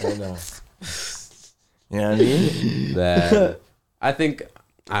 I know. You know what I mean? that. I think.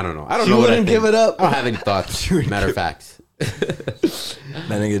 I don't know. I don't She know what I wouldn't think. give it up. I don't have any thoughts. Matter of fact. That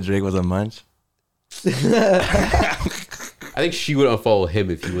nigga Drake was a munch. I think she would unfollow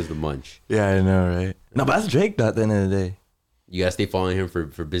him if he was the munch. Yeah, I know, right? No, but that's Drake though, at the end of the day. You gotta stay following him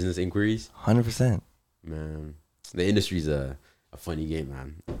for business inquiries. 100%. Man, the industry's a funny game,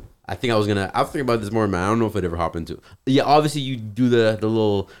 man. I think I was thinking about this more, man. I don't know if I'd ever hop into. Yeah, obviously you do the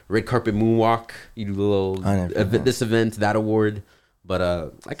little red carpet moonwalk. You do the little this event, that award. But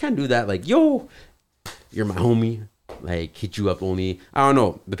I can't do that. Like, yo, you're my homie. Like, hit you up only. I don't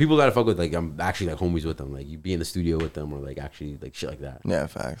know. The people that I fuck with, like, I'm actually like homies with them. Like, you be in the studio with them or like actually like shit like that. Yeah,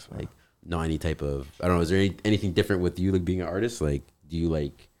 facts. Man. Like, not any type of. I don't know. Is there anything different with you, like being an artist? Like, do you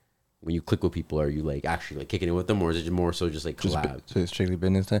like when you click with people? Are you like actually like kicking it with them, or is it more so just like collab? So it's strictly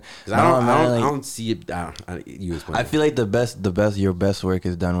business time. Because I don't see it. You explain. I feel like your best work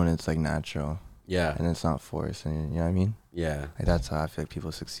is done when it's like natural. Yeah, and it's not forced. And you know what I mean? Yeah, like that's how I feel like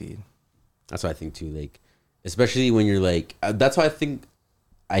people succeed. That's what I think too. Like, especially when you're like, that's why I think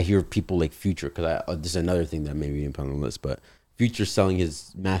I hear people like Future, because this is another thing that maybe didn't put on the list, but Future selling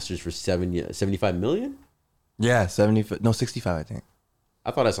his masters for 75 million. Yeah, 65, I think.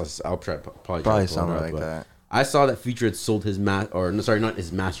 I thought I saw. I'll probably something like that. I saw that Future had sold his not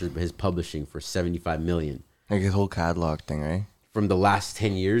his masters, but his publishing for 75 million. Like his whole catalog thing, right? From the last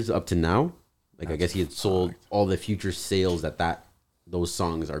 10 years up to now, like I guess he had sold all the future sales that those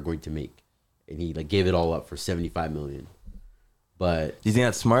songs are going to make, and he like gave it all up for 75 million. But do you think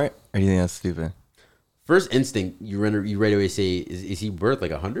that's smart or do you think that's stupid? First instinct, you right away say, is he worth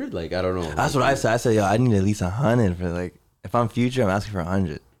like 100? Like, I don't know. That's what I said. I said, yo, I need at least 100 for like, if I'm Future, I'm asking for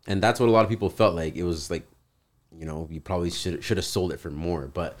 100. And that's what a lot of people felt like. It was like, you know, you probably should have sold it for more.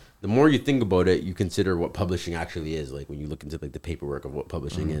 But the more you think about it, you consider what publishing actually is. Like when you look into like the paperwork of what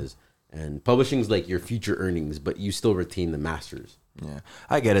publishing is, and publishing is like your future earnings, but you still retain the masters. Yeah,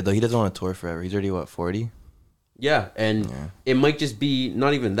 I get it though. He doesn't want to tour forever. He's already 40. Yeah, and it might just be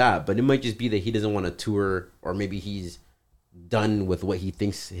not even that, but it might just be that he doesn't want to tour, or maybe he's done with what he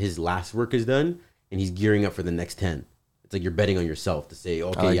thinks his last work is done, and he's gearing up for the next 10. It's like you're betting on yourself to say,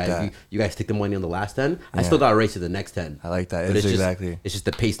 okay, like you guys take the money on the last 10. I still got to race to the next 10. I like that. But it's exactly. It's just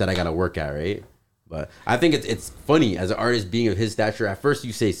the pace that I got to work at, right? But I think it's funny as an artist being of his stature. At first,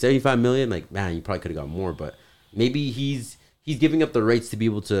 you say 75 million, like man, you probably could have got more, but maybe he's giving up the rights to be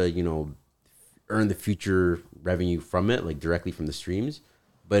able to, you know, earn the future revenue from it, like directly from the streams.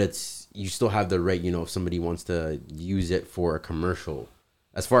 But you still have the right, you know, if somebody wants to use it for a commercial.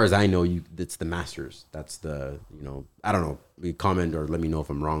 As far as I know, it's the masters. That's the, you know, I don't know. Comment or let me know if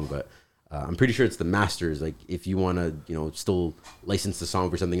I'm wrong, but I'm pretty sure it's the masters. Like if you want to, you know, still license the song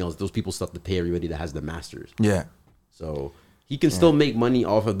for something else, those people still have to pay everybody that has the masters. Yeah. So he can still make money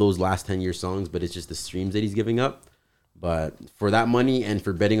off of those last 10-year songs, but it's just the streams that he's giving up. But for that money and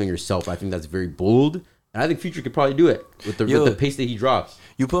for betting on yourself, I think that's very bold. And I think Future could probably do it with the pace that he drops.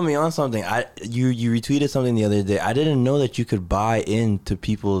 You put me on something. You retweeted something the other day. I didn't know that you could buy into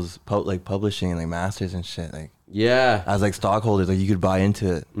people's publishing and like masters and shit. Like as like stockholders, like you could buy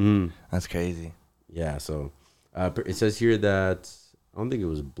into it. That's crazy. Yeah. So it says here that I don't think it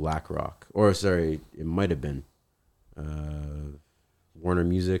was BlackRock, or sorry, it might have been Warner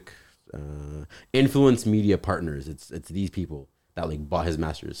Music, Influence Media Partners. It's these people that like bought his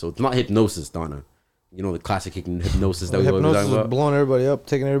masters. So it's not Hypnosis, Donna. You know, the classic Hypnosis that we always talking about. Blowing everybody up,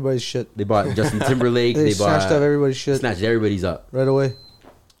 taking everybody's shit. They bought Justin Timberlake. they snatched up everybody's shit. Snatched everybody's up. Right away.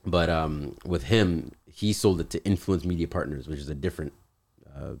 But with him, he sold it to Influence Media Partners, which is a different,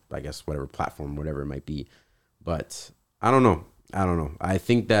 I guess, whatever platform, whatever it might be. But I don't know. I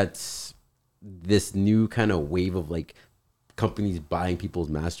think that's this new kind of wave of like companies buying people's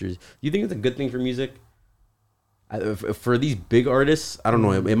masters. Do you think it's a good thing for music? For these big artists, I don't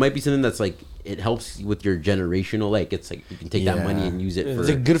know. It might be something that's like it helps with your generational. Like it's like you can take that money and use it for, is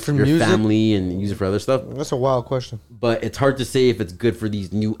it good for your music? Family and use it for other stuff. That's a wild question. But it's hard to say if it's good for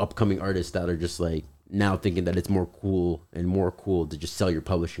these new upcoming artists that are just like now thinking that it's more cool to just sell your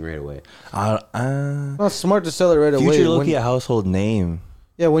publishing right away. Not smart to sell it right away. Future look-y a household name.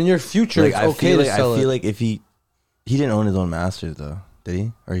 Yeah, when you're Future, like, it's okay to sell it. I feel like if he didn't own his own masters though. Did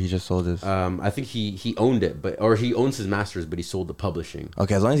he? Or he just sold his? I think he owned it, or he owns his masters, but he sold the publishing.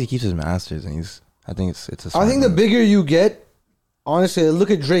 Okay, as long as he keeps his masters, and I think it's a. I think the bigger you get, honestly,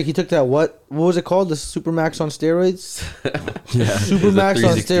 look at Drake. He took that what was it called? The Supermax on steroids. Yeah. Supermax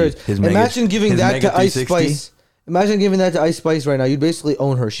on steroids. Imagine giving that to Ice Spice. Imagine giving that to Ice Spice right now. You'd basically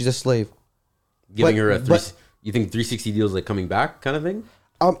own her. She's a slave. Giving her you think 360 deals like coming back kind of thing?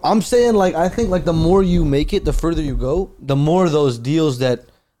 I'm saying like I think like the more you make it, the further you go, the more those deals that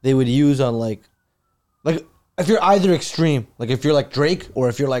they would use on like if you're either extreme, like if you're like Drake or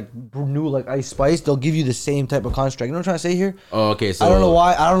if you're like new like Ice Spice, they'll give you the same type of construct. You know what I'm trying to say here? Oh, okay. So I don't know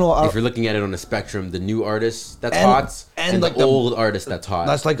why. I don't know. If you're looking at it on a spectrum, the new artist that's hot and like the old artist that's hot.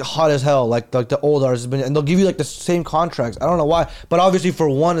 That's like hot as hell. Like the old artists have been, and they'll give you like the same contracts. I don't know why, but obviously for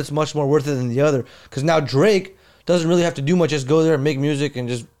one, it's much more worth it than the other. Because now Drake doesn't really have to do much. Just go there and make music and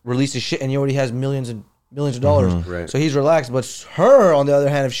just release his shit, and he already has millions of dollars. Right. So he's relaxed. But her, on the other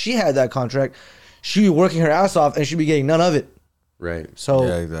hand, if she had that contract, she'd be working her ass off and she'd be getting none of it. Right. So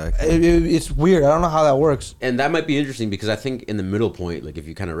yeah, exactly. It's weird. I don't know how that works. And that might be interesting because I think in the middle point, like if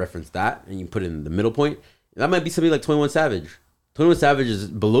you kind of reference that and you put it in the middle point, that might be something like 21 Savage. 21 Savage is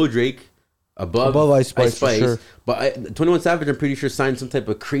below Drake, above Ice Spice, for sure. But 21 Savage, I'm pretty sure, signed some type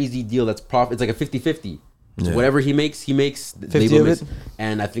of crazy deal that's profit. It's like a 50-50. So Yeah. whatever he makes. 50 of it?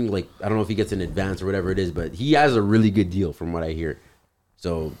 And I think like, I don't know if he gets an advance or whatever it is, but he has a really good deal from what I hear.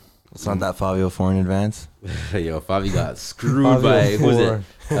 So... It's not that Fabio foreign advance. Yo, Fabi got screwed by, who was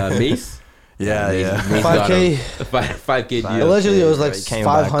it? Mace? Yeah, Mace 5K. 5K deal. Allegedly, it was like Right, came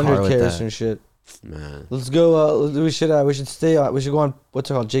back hard 500 with K or that. some shit. Man. Let's go. We should stay on. We should go on. What's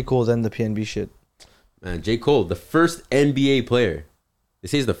it called? J. Cole, then the PNB shit. Man, J. Cole, the first NBA player. They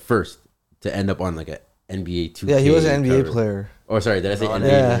say he's the first to end up on like a NBA 2K. Yeah, he was an NBA cover. player. Or sorry, did I say NBA?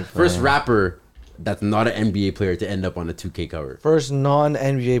 Yeah. First rapper that's not an NBA player to end up on a 2K cover. First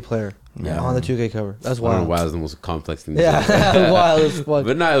non-NBA player on the 2K cover. That's I don't know wild. why it's the most complex thing. To Yeah, say. wild as fuck.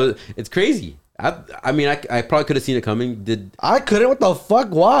 But no, it's crazy. I mean, I probably could have seen it coming. I couldn't. What the fuck?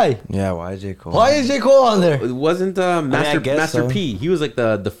 Why? Yeah, why J. Cole? Why is J. Cole on there? It wasn't Master guess Master so. P. He was like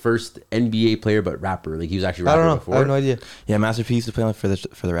the first NBA player, but rapper. Like he was actually I rapper don't know. before. I have no idea. Yeah, Master P used to play for the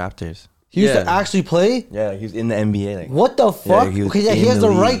Raptors. He used Yeah. to actually play. Yeah, he was in the NBA. Like, What the fuck? he was Okay, yeah, he in has the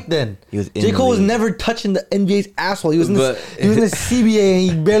the league. right then. He was in J. the Cole was league. never touching the NBA's asshole. He was in But- he was in the CBA and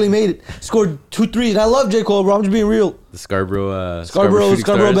he barely made it. Scored 2 threes. And I love J. Cole, bro. I'm just being real. The Scarborough Scarborough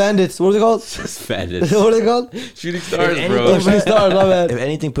Stars. Bandits. What are they called? Bandits. What are they called? Shooting stars, If bro. Oh, Shooting Stars, my bad. If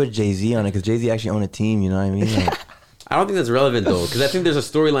anything, put Jay-Z on it because Jay-Z actually owned a team. You know what I mean? Like, I don't think that's relevant though, because I think there's a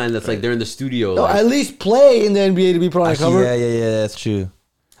storyline that's like they're in the studio, No, like- at least play in the NBA to be put on the actually, cover. yeah, that's true.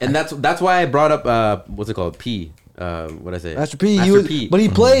 and that's why I brought up what's it called, P. What I say? Master P. Master P. But he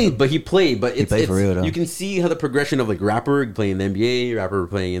played. But he played. But it's played for real, though. you can see how the progression of like rapper playing in the NBA, rapper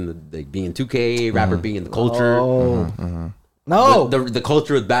playing in the like being in 2K, rapper being in the culture. Oh. No. The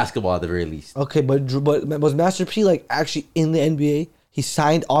culture with basketball at the very least. Okay, but was Master P like actually in the NBA? He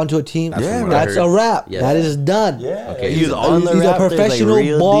signed onto a team. That's from what I That's heard. a wrap. Yeah. That is done. Yeah, Okay, he was on the He's a Raptors, professional like,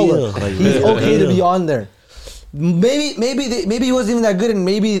 real baller. deal. Like, He's real okay to deal. be on there. Maybe he wasn't even that good, and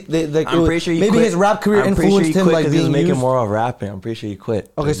maybe I'm pretty sure he maybe quit. his rap career I'm pretty influenced sure he him quit like 'cause he was being making used. more of rapping. I'm pretty sure he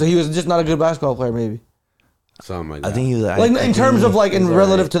quit. Okay, so he was just not a good basketball player, maybe. Something like that. I think he was Like I in think terms of like he in was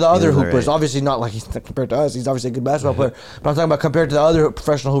relative alright. to the He other was hoopers, alright. obviously not like he's compared to us. He's obviously a good basketball player, but I'm talking about compared to the other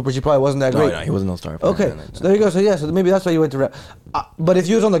professional hoopers, he probably wasn't that No, great. no, he wasn't no star. player, Okay, no, no, so there you go. So yeah, so maybe that's why you went to rap. But if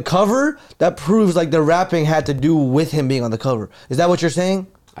he was on the cover, that proves like the rapping had to do with him being on the cover. Is that what you're saying?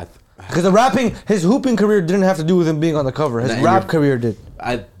 Because the rapping, his hooping career didn't have to do with him being on the cover. His Nah, rap you're- career did.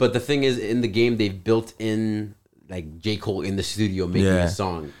 But the thing is, in the game, they've built in like J. Cole in the studio making Yeah. a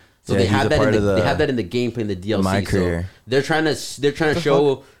song. So Yeah, they he's have a that. part In of the, the- they have that in the game playing the DLC. My so career. they're trying to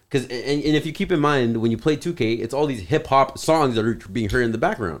show because and if you keep in mind when you play 2K, it's all these hip hop songs that are being heard in the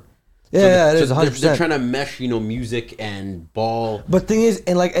background. Yeah, it is they're 100%. trying to mesh, music and ball. But thing is,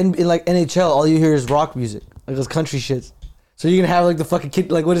 in like NHL, all you hear is rock music, like those country shits. So you can have like the fucking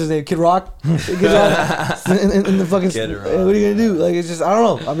kid, like what is his name, Kid Rock, Kid Rock in the fucking. Kid Rock. What are you gonna do? Like it's just I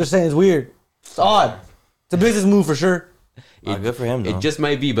don't know. I'm just saying it's weird. It's odd. It's a business move for sure. Good for him, though. It just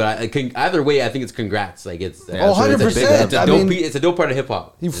might be, but either way, I think it's congrats. Like it's Oh, so it's a big 100%. it's a I dope. mean, It's a dope part of hip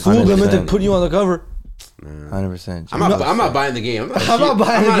hop. you fooled them into 100%. putting you on the cover. 100%. I'm not buying the game. I'm not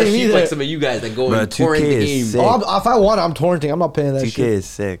buying the game either. Like some of you guys that go Bro, and torrent 2K the is game. sick. Oh, if I want, I'm torrenting. I'm not paying that 2K shit. is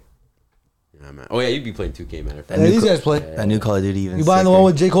sick. Yeah, man. Oh yeah, you'd be playing 2K, matter of fact. Yeah, new these co- guys play. That new Call of Duty even. You buying the sicker. one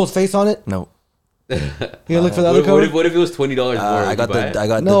with J. Cole's face on it? No. You gonna look for the other cover? What if it was $20 more? I got the. I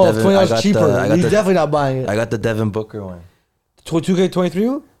got No, the. Devin, $20 I got cheaper. The, I got He's the, definitely not buying it. I got the Devin Booker one.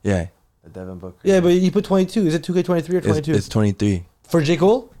 2K23? Yeah. The Devin Booker. Yeah, but you put 22. Is it 2K23 or 22? It's 23. For J.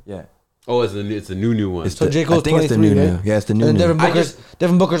 Cole? Yeah. Oh, it's a new one. So J. Cole's I think it's the 23, new. right? Yeah, it's the new. And Devin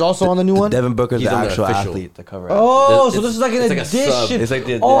I Booker's also on the new one. Devin Booker's He's the on the actual official. athlete, the cover. Oh, so It's- this is like an it's like a edition. sub. It's like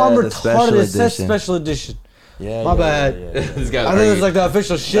the I'm the special retarded. It says edition. special edition. Yeah, My bad. This guy's I think it's like the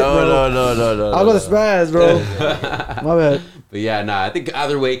official shit, bro. No. I'll go to Spaz, bro. My bad. But yeah, nah. I think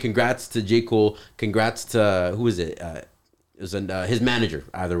either way, congrats to J. Cole. Congrats to who is it? It was his manager.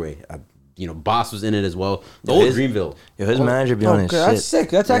 Either way, Boss was in it as well. The whole Dreamville. Yo, his manager be on his Okay, shit. that's sick.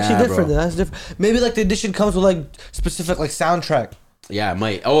 That's actually Yeah, different. bro. That's different. Maybe like the edition comes with like specific like soundtrack. Yeah, it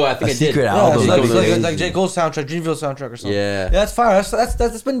might. Oh, I think A I did. secret Yeah, album. so J. like, Cole was like J. Cole's soundtrack, Dreamville soundtrack or something. Yeah. That's fire.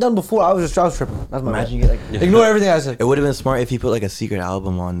 That's been done before. I was tripping. That's my Imagine bad. you get like. Ignore everything I said. It would have been smart if he put like a secret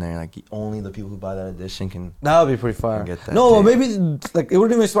album on there. Like only the people who buy that edition can. That would be pretty fire. Get that No, well, tape. maybe like it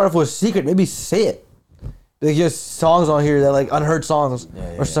wouldn't even be smart if it was secret. Maybe say it. Like just songs on here that like unheard songs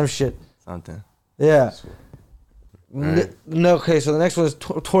or some shit. Something. Yeah. Alright. No, okay, so the next one is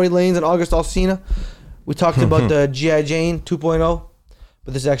Tory Lanez and August Alsina. We talked about the G.I. Jane 2.0,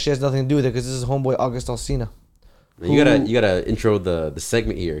 but this actually has nothing to do with it because this is homeboy August Alsina. You gotta intro the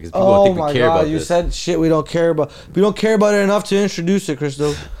segment here because people Oh think we my care god, about you this. said shit we don't care about. We don't care about it enough to introduce it,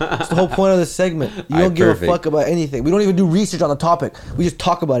 Crystal. That's the whole point of this segment. You don't give perfect. a fuck about anything. We don't even do research on the topic. We just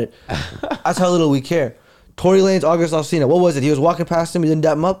talk about it. That's how little we care. Tory Lanez, August Alsina. What was it? He was walking past him. He didn't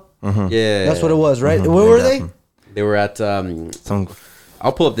dap him up. Yeah, That's what it was, right? Where were they? They were at. Some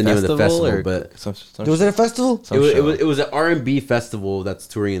I'll pull up the name of the festival, or but some Was it a festival? it was an R&B festival that's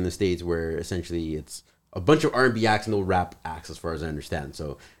touring in the States where essentially it's a bunch of R&B acts and no rap acts as far as I understand.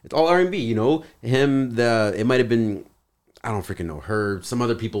 So it's all R&B, it might have been, I don't freaking know, her, some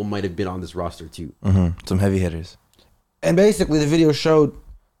other people might have been on this roster too. some heavy hitters. And basically, the video showed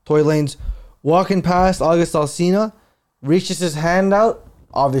Tory Lanez walking past August Alsina, reaches his hand out,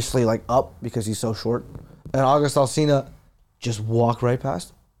 obviously like up because he's so short, and August Alsina just walked right past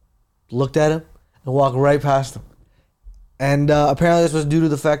him, looked at him, and walked right past him. And apparently, this was due to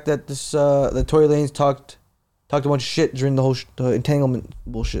the fact that that Tory Lanez talked a bunch of shit during the whole the entanglement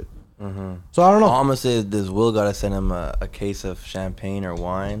bullshit. So I don't know. All I'm gonna say is this: Will gotta send him a case of champagne or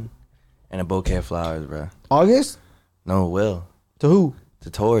wine, and a bouquet of flowers, bro. August No, Will to who? to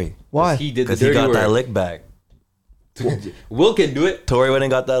Tory Why? He did the because he dirty got work. that lick back. Will can do it. Tory went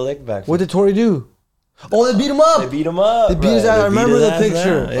and got that lick back. What did Tory do? Oh, they beat him up. They beat him up. They beat his ass. I remember the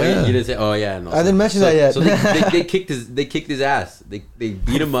picture. Now. Oh, Yeah. you didn't say. Oh yeah, no. I didn't mention that yet. So they kicked his ass. They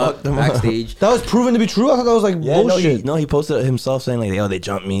beat him up Fucked him up. backstage. That was proven to be true. I thought that was like Yeah, bullshit. he posted it himself saying like, "Yo, they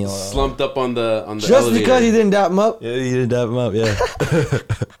jumped me." Slumped up on the Just elevator. because he didn't dap him up. Yeah, he didn't dap him up. Yeah,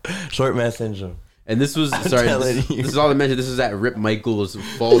 short man syndrome. And this was sorry. telling This you. is all I mentioned. This is at Rip Michael's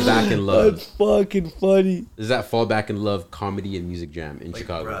Fall Back in Love. That's fucking funny. This is at Fall Back in Love Comedy and Music Jam in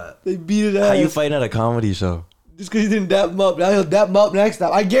Chicago. They beat it How you ass. fighting at a comedy show? Just because he didn't dap him up. Now he'll dap him up next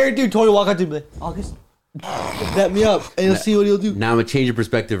time. I guarantee Tory will walk out to me like, August, dap me up. And you'll see what he'll do. Now I'm gonna change the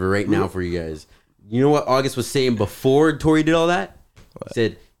perspective right now for you guys. You know what August was saying before Tory did all that? He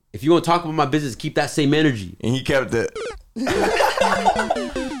said, "If you want to talk about my business, keep that same energy." And he kept it.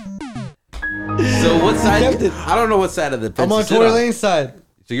 So what side? kept it. I don't know what side of the fence I'm on you sit Tory on. Lane's side.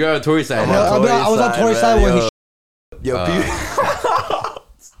 So you're on Tory's side. I'm now. on I was on Tory's side man. when he Yo,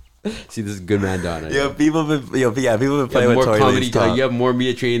 See, this is good man Donna. people been people been You have playing with more Tory comedy. Lane's top. You have more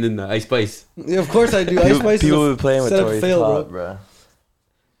media training than Ice Spice. Yeah, of course I do. Ice Spice is People a been playing with setup Tory's fail, top, bro. bro.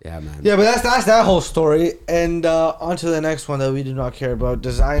 Yeah, man. Yeah, but that's that whole story. And on to the next one that we do not care about.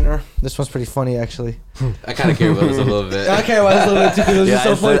 Designer. This one's pretty funny, actually. I kind of care about this a little bit. I care about this a little bit too because it was just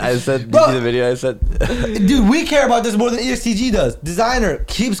so funny. I said, did Bro. you see the video? I said, Dude, we care about this more than ESTG does. Designer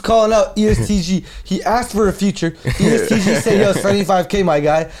keeps calling out ESTG. He asked for a feature. ESTG said, "Yo, 75K, my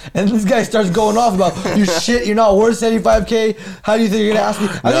guy." And this guy starts going off about, "You shit, you're not worth 75K. How do you think you're gonna ask me?"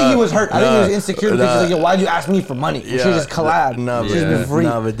 I think he was hurt. I think he was insecure because he's like, "Yo, why'd you ask me for money? You should just collab. No, You should've been free."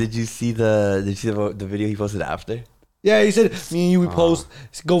 no, but did you see the video he posted after? Yeah, he said, "Me and you, we post,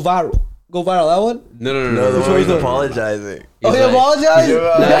 go viral, go viral." That one. No. No, the Which one one he's is it? apologizing. Oh, he like- apologized.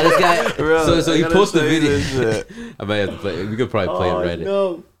 Nah, this guy. Bro, so I he gotta posted the say video. this shit. I might have to play. We could probably play it right.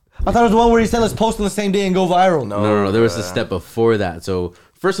 No. I thought it was the one where he said, "Let's post on the same day and go viral." No. There was a step before that. So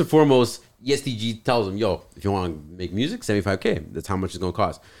first and foremost, ESTG tells him, "Yo, if you want to make music, 75K. That's how much it's gonna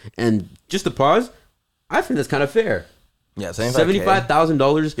cost." And just to pause, I think that's kind of fair. Yeah, $75,000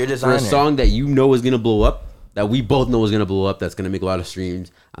 Your for a designer. song that you know is gonna blow up, that we both know is gonna blow up, that's gonna make a lot of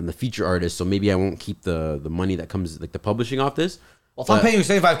streams. I'm the feature artist, so maybe I won't keep the money that comes like the publishing off this. Well, if I'm paying you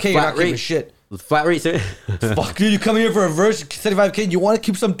 75K, you're flat not keeping rate. shit. Flat rate. Fuck, dude, you come here for a verse, 75K, you want to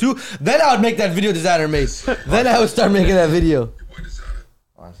keep some too? Then I would make that video Designer made. Then I would start making that video.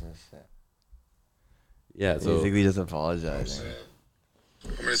 Yeah. So Basically just apologizing.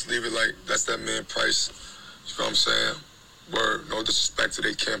 I mean, just leave it like that's that man Price. You know what I'm saying? Word, no disrespect to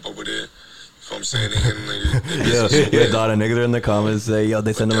they camp over there. You know what I'm saying? Yeah, Donna, niggas are in the comments say, yo,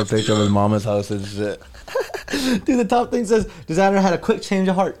 they send him a picture of his mama's house and shit. Dude, the top thing says designer had a quick change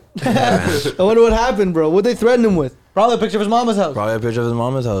of heart. I wonder what happened, bro. What they threatened him with? Probably a picture of his mama's house. Probably a picture of his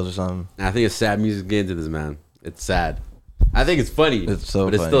mama's house or something. I think it's sad music getting to this, man. It's sad. I think it's funny. It's so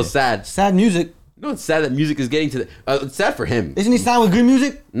but it's funny. still sad. Sad music. No, it's sad that music is getting to the. It's sad for him. Isn't he signed with Green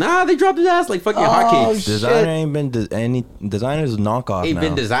Music? Nah, they dropped his ass like fucking hotcakes. shit. Designer ain't been any designer's knockoff Ain't now.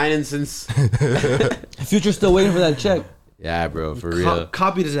 been designing since. Future's still waiting for that check. Yeah, bro, for real.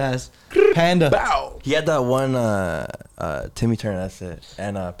 Copied his ass. Panda. Bow. He had that one Timmy Turner, that's it,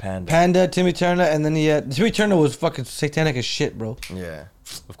 and Panda. Panda, Timmy Turner, and then he had Timmy Turner was fucking satanic as shit, bro. Yeah.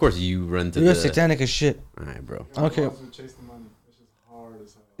 Of course, you run to He the. was satanic as shit. All right, bro. Okay. Chase the money. It's just hard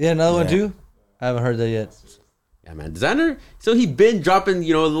as hell. Yeah, another one Yeah. too. I haven't heard that yet. Yeah, man. Designer. So he been dropping,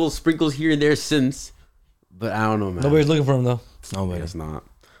 little sprinkles here and there since, but I don't know, man. Nobody's looking for him though. I Nobody.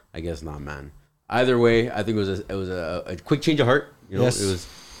 guess not, man. Either way, I think it was a quick change of heart. Yes.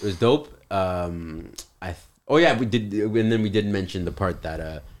 It was dope. We did, and then we did mention the part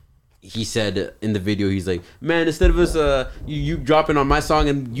that he said in the video. He's like, man, instead of us you dropping on my song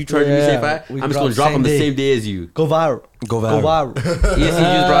and you charging me Yeah, $75, we I'm just drop gonna drop same on the day. same day as you. Go viral. Go viral. Yes, he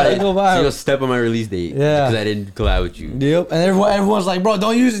just brought it. Go So viral. you'll step on my release date. Yeah. Because I didn't collab with you. Yep. And everyone's like, bro,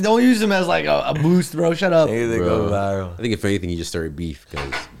 don't use him as like a boost, bro. Shut up. Hey, they Bro. go viral. I think if anything, he just started beef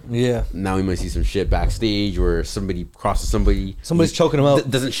because Yeah. now we might see some shit backstage where somebody crosses somebody. Somebody's choking him out.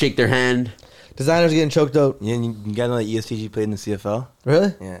 Doesn't shake their hand. Designers getting choked out. Yeah, you guys know that ESTG played in the CFL?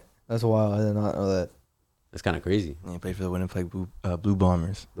 Really? Yeah. That's wild. I did not know that. That's kind of crazy. Yeah, he played for the Winnipeg Blue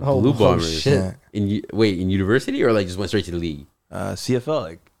Bombers. The Blue Bombers. Shit. Yeah. In university or like just went straight to the league? CFL,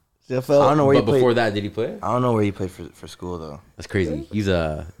 like CFL. I don't know where But he played. before that, did he play? I don't know where he played for school though. That's crazy. He's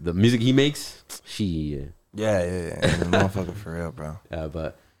the music he makes. Yeah. The motherfucker for real, bro.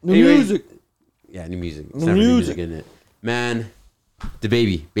 But New anyway, music. Yeah, new music. It's New time for new music. music in it, man. The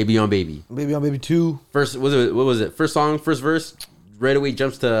baby on baby. Baby on Baby 2. What was it? First song, first verse. Right away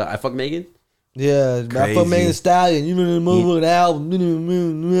jumps to I Fuck Megan. Yeah. I Crazy. fuck Megan Thee Stallion. You know the motherfucking album.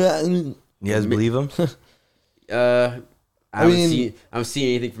 You guys believe him? I haven't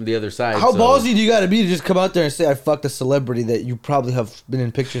seen anything from the other side. How so- ballsy do you gotta be to just come out there and say I fucked a celebrity that you probably have been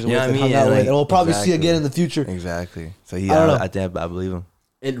in pictures with Yeah, I and mean, hung yeah, out with like, and we'll probably see exactly. again in the future? Exactly. So I don't know. I think I believe him.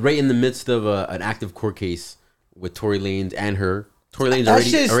 And right in the midst of an active court case with Tory Lanez and her. Tory Lanez That already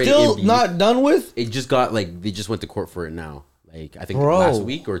shit's already still interviewed. not done with? It just got they just went to court for it now. Like I think Bro. last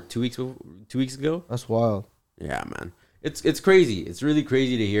week or 2 weeks ago. That's wild. Yeah, man. It's crazy. It's really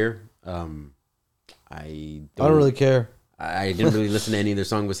crazy to hear. I don't really care. I didn't really listen to any of their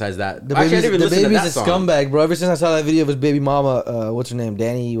song besides that. The Actually, I baby's, didn't even the listen to baby's that a song. scumbag, bro. Ever since I saw that video of his baby mama, what's her name?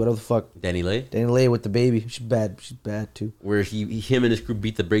 Danny, whatever the fuck. Danny Lay, Danny Lay with the baby. She's bad. She's bad too. where him and his crew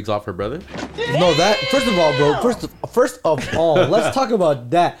beat the brakes off her brother. No, that first of all, bro. First of all, let's talk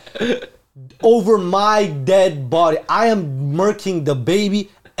about that. Over my dead body, I am murking the baby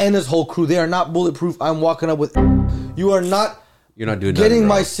and his whole crew. They are not bulletproof. I'm walking up with. You are not You're not doing getting nothing,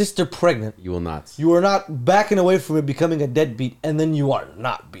 bro. my sister pregnant. You will not. You are not backing away from it, becoming a deadbeat, and then you are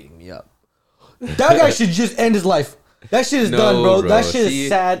not beating me up. That guy should just end his life. That shit is No, done, bro. bro. That shit See? is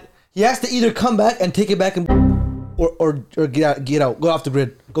sad. He has to either come back and take it back and or get out, go off the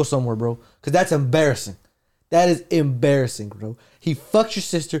grid, go somewhere, bro. Because that's embarrassing. That is embarrassing, bro. He fucked your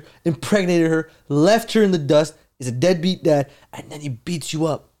sister, impregnated her, left her in the dust, is a deadbeat dad, and then he beats you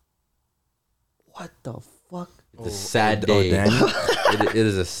up. What the fuck? It's a sad day. Danny? It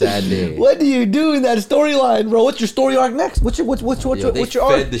is a sad day. What do you do in that storyline, bro? What's your story arc next? What's your Yo, they what's your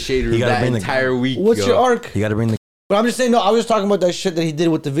fed arc? the shade room You gotta that bring the- entire week. What's yo. your arc? You got to bring the. But I'm just saying, no, I was just talking about that shit that he did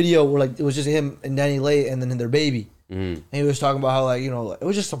with the video where like it was just him and Danny Lay and then their baby. And he was talking about how like, it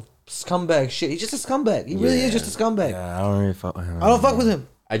was just some scumbag shit. He's just a scumbag. He really is just a scumbag. Yeah, I don't really fuck with him. I don't fuck with him.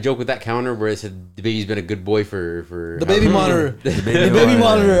 I joke with that counter where it said the baby's been a good boy for The baby monitor. The baby baby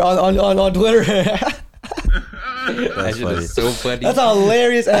monitor. monitor on Twitter. That shit funny. is so funny. That's a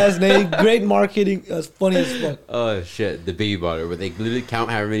hilarious ass name. Great marketing. That's funny as fuck. Oh shit, the baby monitor, where they literally count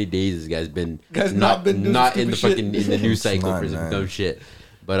how many days this guy's been Guy's not been doing not in the stupid fucking shit. in the news cycle Not, for some man. dumb shit.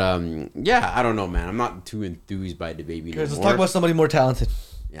 But yeah, I don't know, man. I'm not too enthused by the baby Let's anymore. talk about somebody more talented.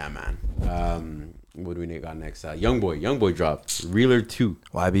 Yeah, man. What do we got next? Young boy dropped Reeler 2.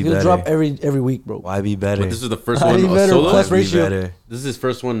 Why be He'll better? drop every week, bro. Why be better? But this is the first Why one be better solo. plus Why be ratio. better? This is his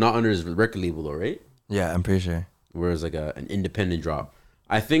first one not under his record label, though, right? Yeah, I'm pretty sure. Whereas like an independent drop.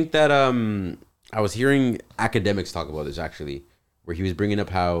 I think that I was hearing academics talk about this actually, where he was bringing up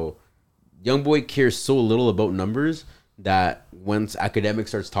how YoungBoy cares so little about numbers that once academic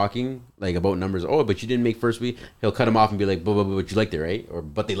starts talking like about numbers, oh, but you didn't make first week, he'll cut him off and be like, but you liked it, right? Or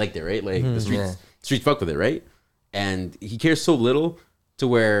but they liked it, right? Like the streets fuck with it, right? And he cares so little to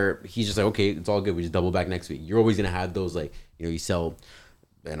where he's just like, okay, it's all good. We just double back next week. You're always gonna have those like, you know, you sell,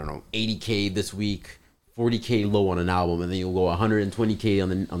 I don't know, 80K this week, 40K low on an album, and then you'll go 120K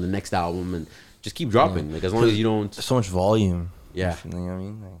on the next album, and just keep dropping. Like as long as you don't. There's so much volume. Yeah. You know what I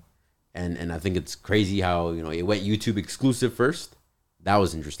mean? Like, and I think it's crazy how, you know, it went YouTube exclusive first. That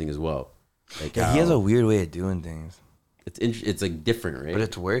was interesting as well. Like yeah, he has a weird way of doing things. It's like different, right? But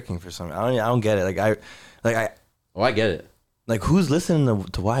it's working for some. I don't get it. I get it. Like who's listening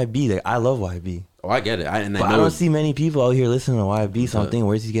to YB? Like I love YB. Oh, I get it. I don't see many people out here listening to YB. So I'm thinking,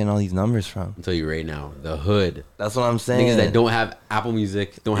 where's he getting all these numbers from? I'll tell you right now, the hood. That's what I'm saying. Niggas that don't have Apple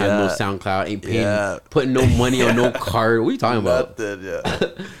Music, don't have no SoundCloud, ain't paying, putting no money on no card. What are you talking about?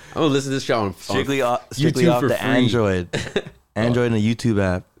 I'm gonna listen to this shit on strictly off the free. Android and the YouTube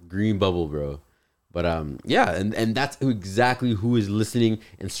app. Green bubble, bro. But yeah, and that's exactly who is listening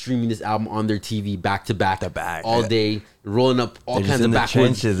and streaming this album on their TV back to back all day, rolling up all kinds of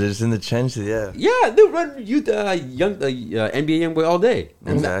backwards. They're just in the trenches, yeah. Yeah, they run NBA young boy all day.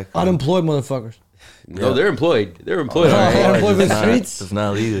 Exactly. Unemployed motherfuckers. No, they're employed. They're employed. All right. Unemployed in the streets. It's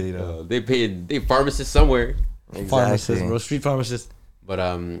not legal, you know. They pharmacists somewhere. Exactly. Pharmacists, bro. Street pharmacists. But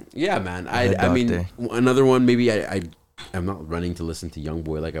yeah, man. I mean, another one. Maybe I'm not running to listen to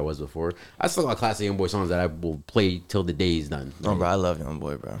Youngboy like I was before. I still got classic Youngboy songs that I will play till the day is done. No, bro, I love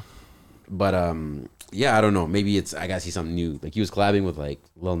Youngboy, bro. But yeah, I don't know. Maybe I gotta see something new. Like he was collabing with like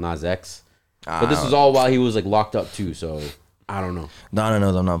Lil Nas X, but this was all while he was like locked up too. So I don't know. Donna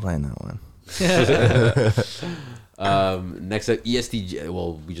knows I'm not playing that one. Next up, ESTG.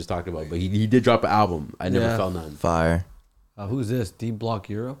 Well, we just talked about, but he did drop an album. I never felt none. Fire. Who's this? D Block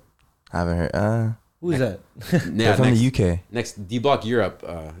Euro? Haven't heard. Who's that? They're from the UK. Next, D Block Europe.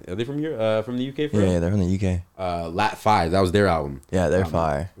 Are they from Europe? From the UK? Yeah, they're from the UK. Lat 5. That was their album. Yeah, they're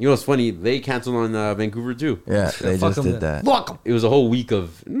fire. You know what's funny? They canceled on Vancouver too. Yeah, they just did that. Fuck them. It was a whole week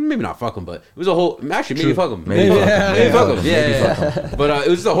of maybe not fuck them, but it was a whole. Actually, maybe fuck them. Maybe fuck them. Yeah. But it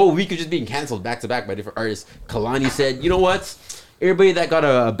was a whole week of just being canceled back to back by different artists. Kalani said, "You know what? Everybody that got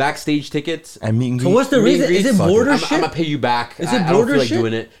a backstage ticket and meet and greet. So what's the reason? Is it border shit? I'm gonna pay you back. Is it border I don't feel like shit?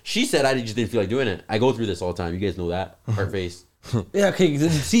 doing it. She said I just didn't feel like doing it. I go through this all the time. You guys know that. Heart face. Yeah, okay.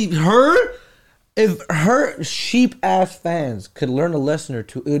 See, if her sheep ass fans could learn a lesson or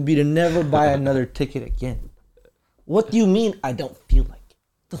two, it would be to never buy another ticket again. What do you mean I don't feel like it?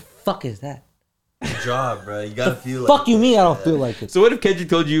 The fuck is that? Good job, bro. You gotta feel Fuck you mean I don't feel like it? So what if Kendrick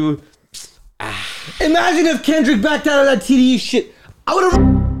told you? Imagine if Kendrick backed out of that TDE shit. I would have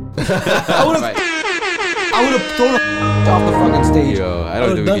thrown off the fucking stage. Yo, I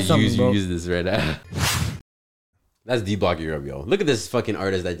don't think we can use this right now. That's D Block Europe, yo. Look at this fucking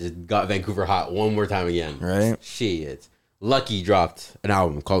artist that just got Vancouver hot one more time again. Right? Shit. Lucky dropped an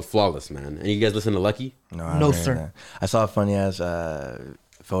album called Flawless, man. And you guys listen to Lucky? No, sir. I saw a funny ass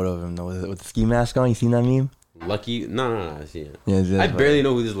photo of him with the ski mask on. You seen that meme? Lucky? No, I see it. Yeah, I barely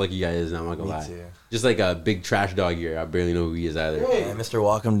know who this Lucky guy is, I'm not gonna lie. Too. Just like a big trash dog here. I barely know who he is either. Yeah, Mr.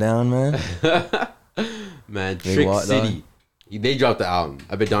 Walk Him Down, man. Man, Trick City. They dropped the album.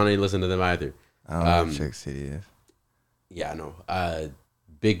 I bet Donna ain't listen to them either. I don't know what Trick City is. Yeah, I know.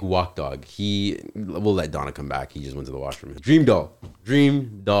 Big Walk Dog. We'll let Donna come back. He just went to the washroom. Dream Doll.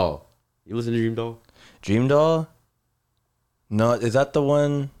 You listen to Dream Doll? Dream Doll? No, is that the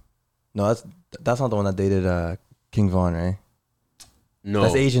one? No, that's not the one that dated King Von, right? No,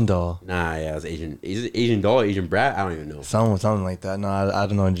 that's Asian Doll. Nah, yeah, it's Asian. Is it Asian Doll, Asian Brat? I don't even know. Something like that. No, I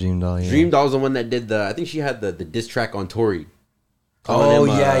don't know Dream Doll. Yeah. Dream Doll's the one that did I think she had the diss track on Tory. Oh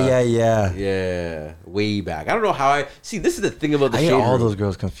yeah. Yeah, way back. I don't know how I see. This is the thing about the I Shade get all Room. those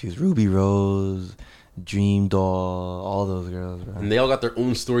girls confused. Ruby Rose, Dream Doll, all those girls, bro. And they all got their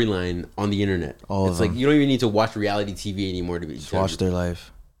own storyline on the internet. It's like you don't even need to watch reality TV anymore to watch their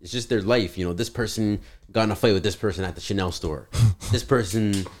life. It's just their life. You know, this person got in a fight with this person at the Chanel store. This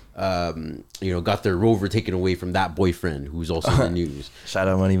person, got their Rover taken away from that boyfriend who's also in the news. Shout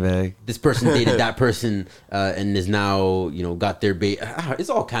out Moneybag. This person dated that person and is now, got their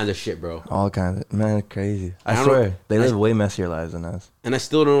it's all kinds of shit, bro. All kinds of, man, crazy. I swear, they live way messier lives than us. And I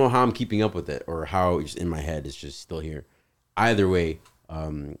still don't know how I'm keeping up with it or how it's in my head. It's just still here. Either way,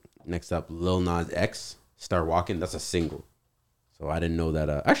 next up, Lil Nas X, Start Walking. That's a single. So I didn't know that.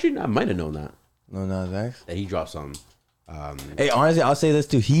 Actually, I might have known that. Lil Nas X? That he dropped something. Hey, honestly, I'll say this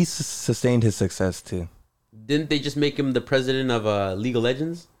too. He sustained his success too. Didn't they just make him the president of League of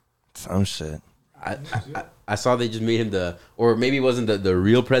Legends? Some shit. I I saw they just made him or maybe it wasn't the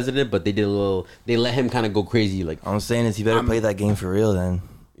real president, but they let him kind of go crazy. Like All I'm saying is he better play that game for real then.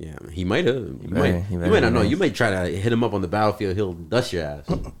 yeah, he might have. You better might not know. be You might try to hit him up on the battlefield. He'll dust your ass.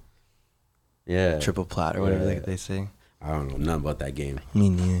 Yeah, Triple plat or whatever Yeah. they say. I don't know nothing about that game. Me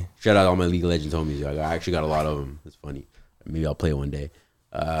neither. Shout out all my League of Legends homies. Yo. I actually got a lot of them. It's funny. Maybe I'll play it one day.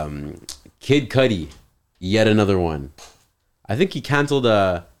 Kid Cudi, yet another one. I think he canceled.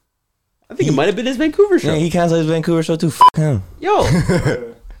 I think it might have been his Vancouver show. Yeah, he canceled his Vancouver show too. F him. Yo,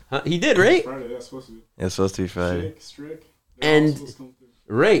 he did right. Friday, that's supposed to be. It's supposed to be Friday. Strick. And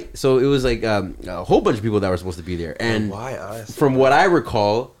right, so it was like a whole bunch of people that were supposed to be there. And Why us? from what I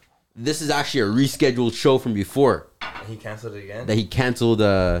recall, this is actually a rescheduled show from before He canceled it again. that he canceled.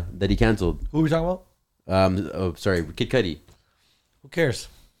 Who are we talking about? Sorry, Kid Cudi. Who cares?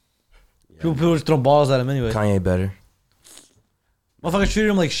 People just throw balls at him anyway. Kanye better. Motherfucker treated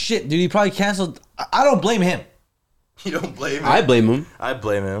him like shit, dude. He probably canceled. I don't blame him. You don't blame him. I blame him I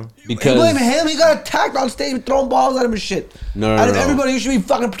blame him. because You blame him? He got attacked on stage throwing balls at him and shit. No, Out of no. everybody, you should be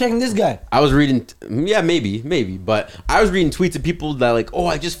fucking protecting this guy. I was reading, maybe, but I was reading tweets of people that like, oh,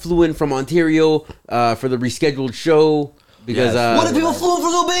 I just flew in from Ontario for the rescheduled show because Yes. What if people flew in for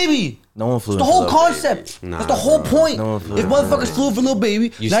Lil Baby? No one flew. It's the in for whole Lil concept. Nah, That's the whole point. No one flew If in for motherfuckers Lil flew in for Lil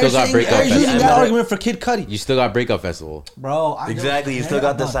Baby, You now still you're got saying, breakup you're using fest. that argument for Kid Cudi. you still got Breakup Festival. Bro, I Exactly. You don't still care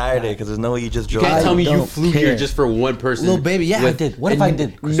got the about Saturday that. because there's no way you just You drove. can't tell me you don't flew care. here just for one person. Lil Baby, yeah, I did. What if and I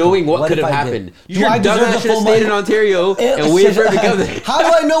did, Crystal? Knowing what What could if have I did? happened. Do Your I deserve dumbass the should have full stayed money? in Ontario and waited for it to come there. How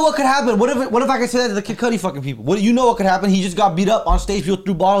do I know what could happen? What if I could say that to the Kid Cudi fucking people? What do you know what could happen? He just got beat up on stage. People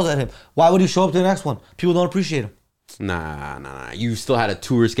threw bottles at him. Why would he show up to the next one? People don't appreciate him. Nah. You still had a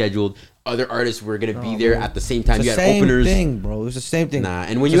tour scheduled. Other artists were gonna be there at the same time. It's You the had same openers. thing, bro. It's the same thing. Nah,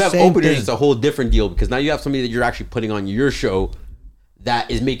 and when It's you the have same openers, thing. it's a whole different deal because now you have somebody that you're actually putting on your show that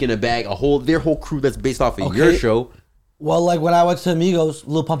is making a bag, their whole crew that's based off of your Okay. show. Well, like when I went to Amigos,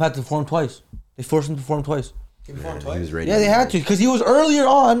 Lil Pump had to perform twice. They forced him to perform twice. He was ready. Yeah, they had to because he was earlier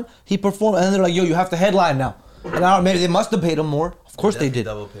on. He performed, and then they're like, "Yo, you have to headline now." And I don't, maybe they must have paid him more. Of course they did.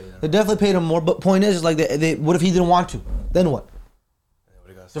 double paid him. They definitely paid him more. But point is like, they what if he didn't want to? Then what?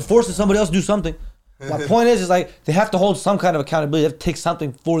 They're forcing somebody else to do something. My point is like they have to hold some kind of accountability. They have to take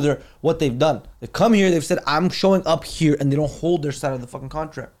something for what they've done. They've come here. They've said, "I'm showing up here," and they don't hold their side of the fucking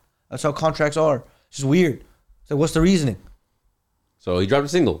contract. That's how contracts are. It's just weird. So what's the reasoning? So he dropped a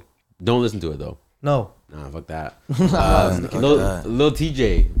single. Don't listen to it though. No. Nah, fuck that. Fuck that. Lil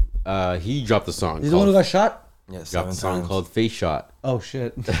TJ, he dropped a song. He's the one who got shot? Yeah, dropped 7 a song times. called Face Shot. Oh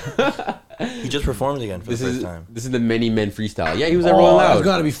shit. He just performed again for This the first is time. this is the Many Men freestyle. Yeah, he was at Rolling Oh, Loud. it's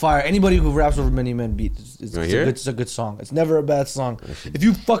gotta be fire. Anybody who raps over Many Men beat, it's, wanna it's, hear a it? good, it's a good song. It's never a bad song. If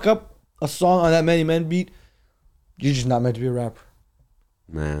you fuck up a song on that Many Men beat, you're just not meant to be a rapper.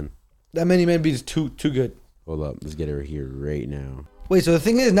 Man, That Many Men beat is too good. hold up. Let's get her here right now. Wait, so the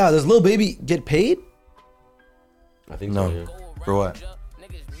thing is now, does Lil Baby get paid I think No. so. Yeah. For what?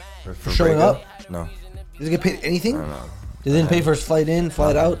 For showing breakup? up? No. Does he get paid anything? No. They didn't pay for his flight in,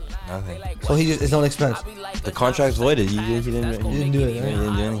 flight out, Nothing. so he just it's no expense. The contract's voided. He didn't He didn't do it. He Right?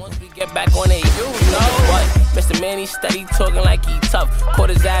 didn't do anything. Get back on it, you know what? Mr. Manny steady talking like he tough. Caught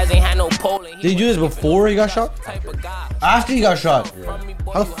his eyes, ain't had no pole. Did he do this before he got shot? After he got shot?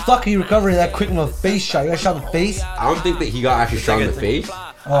 How the fuck are you recovering that quick from a face shot? You got shot in the face? I don't think that he got actually shot in the face.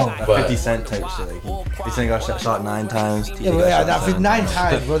 Oh. But 50 Cent type shit. Like he Cent got shot 9 times. Yeah, but yeah, that 9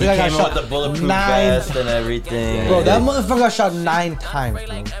 times, bro. The guy got Came shot out with the bulletproof 9 vest and everything. Bro, that motherfucker got shot 9 times,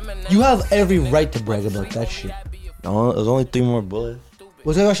 bro. You have every right to brag about that shit. No, there's only 3 more bullets.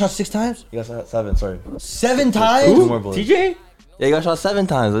 Was he got shot 6 times? He got shot 7. Sorry. 7 2 times? more bullets. TJ? Yeah, he got shot 7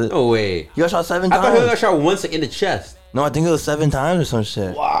 times. No way. He got shot 7 I thought he got times. shot once in the chest. No, I think it was 7 times or some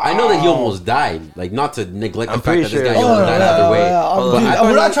shit. I know that he almost died. Like, not to neglect the I'm fact pretty that this sure. guy Oh, almost died either way. Hold But on. I Dude, thought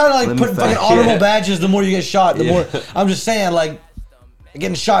we're not trying to Let like me put fact fucking honorable check. badges the more you get shot, the Yeah. more. I'm just saying, like,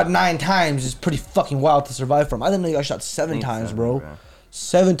 getting shot 9 times is pretty fucking wild to survive from. I didn't know you got shot 7 times, 7, bro. bro.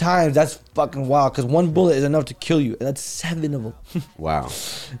 7 times, that's fucking wild. Because 1 bullet is enough to kill you, and that's 7 of them. Wow.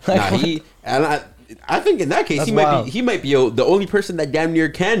 Like, I think in that case That's he might wild. be the only person that damn near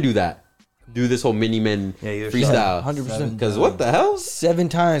can do that. Do this whole mini men Yeah, you're freestyle. 100%. Because what the hell? 7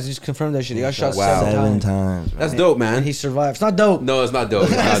 times, just confirmed that shit. He got shot Wow. 7 times. 7 times. Bro. That's dope, man. And he survived. It's not dope. No, it's not dope.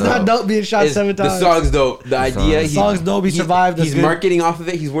 It's not dope being shot 7 times. The song's dope. The idea. The song's dope. He survived. That's He's good. marketing off of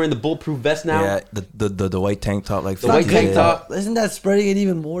it. He's wearing the bulletproof vest now. Yeah, the white tank top like The white fucking tank kid. top. Isn't that spreading it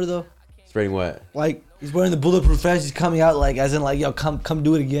even more though? Spreading what? Like he's wearing the bulletproof vest. He's coming out like as in like yo come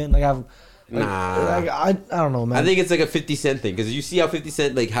do it again. Like Nah. I don't know, man. I think it's like a 50 Cent thing because you see how 50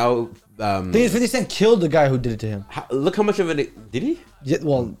 Cent like how. The thing is, 50 Cent killed the guy who did it to him. Look how much of it did he? Yeah,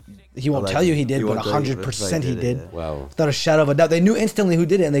 well, he won't tell you he did, but 100% he did. Wow. Without a shadow of a doubt, they knew instantly who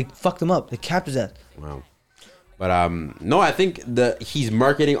did it, and they fucked him up. They capped his ass. Wow. But no, I think he's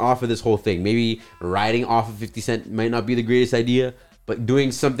marketing off of this whole thing. Maybe riding off of 50 Cent might not be the greatest idea, but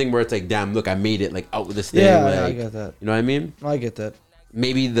doing something where it's like, damn, look, I made it like out with this thing. Yeah, like, I get that. You know what I mean? I get that.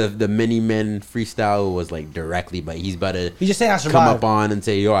 Maybe the Many Men freestyle was like directly, but he's about to just saying I come survived. up on and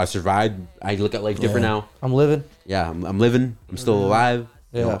say, yo, I survived. I look at life different now. I'm living. Yeah, I'm living. I'm still alive.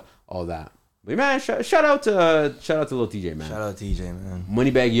 Yeah. You know, all that. But man, shout out to Lil TJ, man. Shout out TJ, man.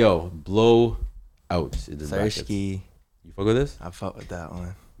 Moneybag Yo, blow out. Thirsty. You fuck with this? I fuck with that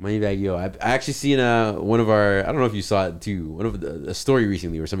one. Moneybag Yo. I actually seen one of our. I don't know if you saw it too. One of a story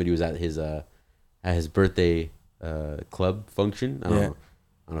recently where somebody was at his birthday club function. I don't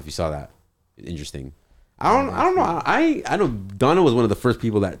know if you saw that. Interesting. I don't know. I know Donna was one of the first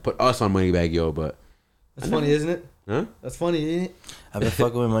people that put us on Moneybag Yo, but That's funny, isn't it? huh? That's funny, isn't it? I've been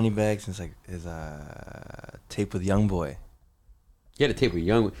fucking with Moneybag since like his tape with Youngboy. He had a tape with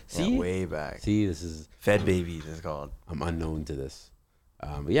Young. See, Yeah, way back. see, this is Fed Babies is called. I'm unknown to this.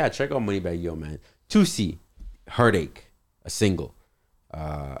 But yeah, check out Moneybag Yo, man. 2C, Heartache, a single.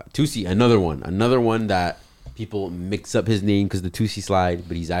 2C, another one that people mix up his name because the 2C slide,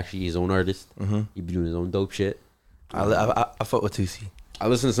 but he's actually his own artist. Mm-hmm. He be doing his own dope shit. I fuck with 2C. I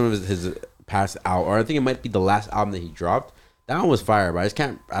listened to some of his past album, or I think it might be the last album that he dropped. That one was fire, but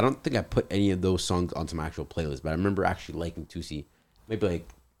I don't think I put any of those songs onto my actual playlist, but I remember actually liking 2C. Maybe like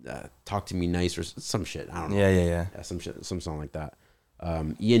Talk to Me Nice or some shit. I don't know. Yeah. Some shit, some song like that.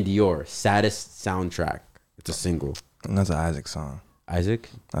 Ian Dior, Saddest Soundtrack. It's a single. And that's an Isaac song. Isaac?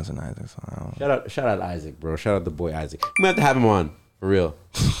 That's an Isaac song. Shout out Isaac, bro. Shout out the boy Isaac. We might have to have him on, for real.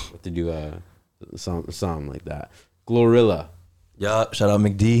 to do a song like that. Glorilla. Yeah, shout out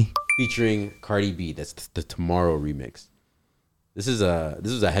McD. Featuring Cardi B. That's the Tomorrow remix. This is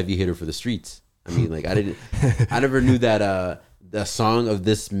a heavy hitter for the streets. I mean, like I never knew that a song of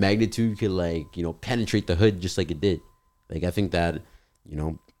this magnitude could penetrate the hood just like it did. Like I think that,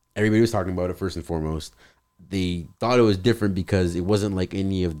 everybody was talking about it first and foremost. They thought it was different because it wasn't like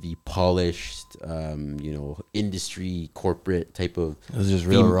any of the polished, industry corporate type of. It was just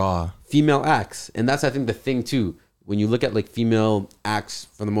real raw female acts, and that's I think the thing too. When you look at like female acts,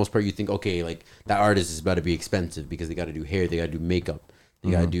 for the most part, you think, okay, like that artist is about to be expensive because they got to do hair, they got to do makeup,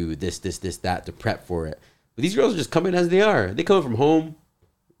 they got to do this, that to prep for it. But these girls are just coming as they are. They come from home,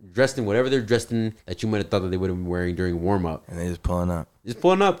 dressed in whatever they're dressed in that you might have thought that they would have been wearing during warm up, and they just pulling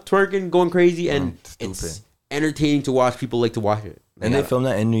up, twerking, going crazy, and it's entertaining to watch. People like to watch it. And they filmed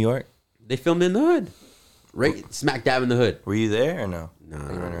that in New York. They filmed in the hood, right smack dab in the hood. Were you there or no? No.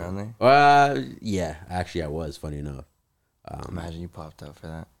 Were you running around there? Yeah, actually I was. Funny enough. Imagine you popped up for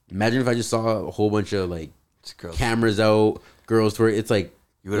that. Imagine if I just saw a whole bunch of like girls. cameras out, girls twerk. It's like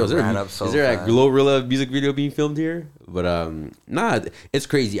you would have ran up so Is there fast. a Glorilla music video being filmed here? But it's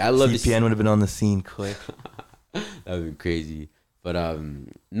crazy. I love this. CPN would have been on the scene quick. That would be crazy. But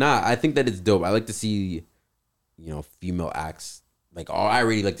I think that it's dope. I like to see, female acts. Like, I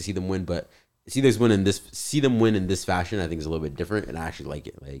really like to see them win, but see them win in this fashion, I think is a little bit different, and I actually like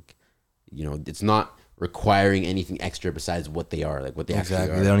it. Like, it's not requiring anything extra besides what they are, like what they actually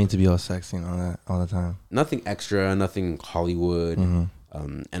are. They don't need to be all sexy and all that all the time. Nothing extra, nothing Hollywood. Mm-hmm.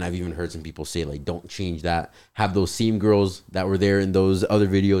 And I've even heard some people say, like, don't change that. Have those same girls that were there in those other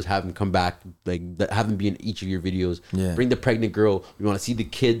videos, have them come back, like, have them be in each of your videos. Yeah. Bring the pregnant girl. We want to see the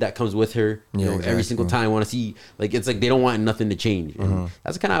kid that comes with her. Every single time. I want to see, like, it's like they don't want nothing to change. And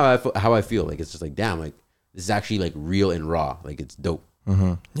that's kind of how I feel. Like, it's just like, damn, like, this is actually, like, real and raw. Like, it's dope.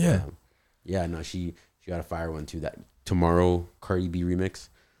 Mm-hmm. Yeah. Yeah, no, she got a fire one, too. That Tomorrow Cardi B remix.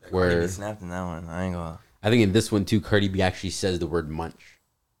 Cardi B snapped in that one. I ain't gonna... I think in this one too, Cardi B actually says the word munch.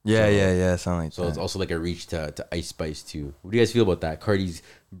 Yeah. Something like so that. It's also like a reach to Ice Spice too. What do you guys feel about that? Cardi's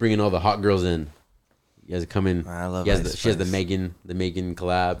bringing all the hot girls in. You guys come in. I love Ice Spice. She has the Megan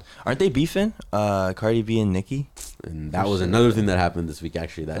collab. Aren't they beefing? Cardi B and Nicki. And that was another thing that happened this week.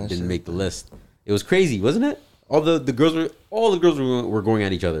 Actually, that didn't make the list. It was crazy, wasn't it? All the girls were going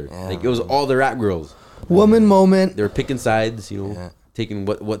at each other. Yeah, like it was all the rap girls. Woman moment. They were picking sides. Taking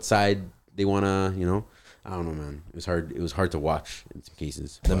what side they wanna. I don't know, man. It was hard. It was hard to watch in some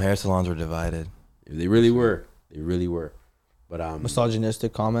cases. Them hair salons were divided. They really were. But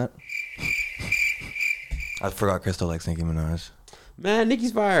misogynistic comment. I forgot Crystal likes Nicki Minaj. Man,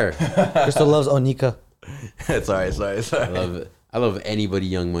 Nicki's fire. Crystal loves Onika. sorry. I love anybody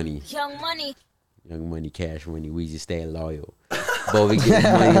Young Money. Young Money. Young Money, Cash Money, Weezy, stay loyal. But we get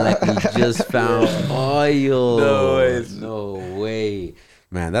money like we just found oil. No way.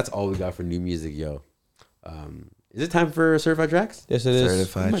 Man, that's all we got for new music, yo. Is it time for Certified Tracks? Yes, it is.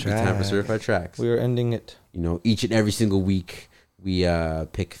 Certified Might be time for Certified Tracks. We are ending it. You know, each and every single week we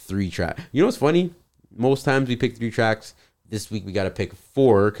pick 3 tracks. You know what's funny? Most times we pick 3 tracks. This week we got to pick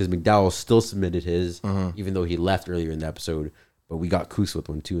 4 because McDowell still submitted his, even though he left earlier in the episode. But we got Koos with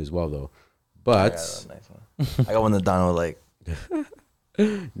one too as well, though. But nice one. I got one that Donald like.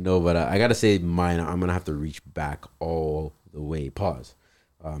 no, but I gotta say mine. I'm gonna have to reach back all the way. Pause.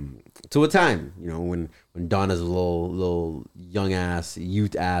 To a time, you know, when Donna's little young ass,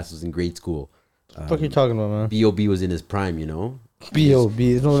 youth ass was in grade school. What the fuck are you talking about, man? B.O.B. was in his prime, you know.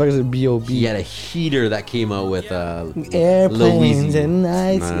 B.O.B. It's not like it's B.O.B. He had a heater that came out with Airplanes and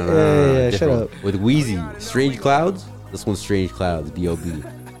nights. Yeah, shut up. With Wheezy, Strange Clouds. This one's Strange Clouds. B.O.B.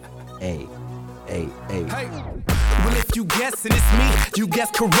 Hey. Well, if you guessing it's me, you guess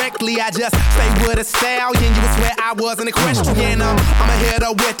correctly. I just stay with a stallion. You would swear I was an equestrian. I'm a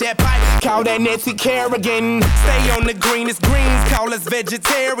hitter with that pipe. Call that Nancy Kerrigan. Stay on the greenest greens. Call us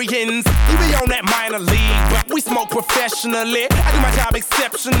vegetarians. You be on that minor league, but we smoke professionally. I do my job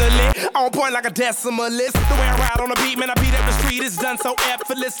exceptionally. On point like a decimalist. The way I ride on the beat, man, I beat up the street. It's done so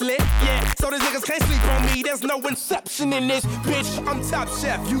effortlessly. Yeah, so these niggas can't sleep on me. There's no inception in this bitch. I'm top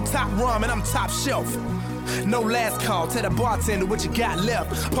chef, you top rum, and I'm top shelf. No last call, tell the bartender what you got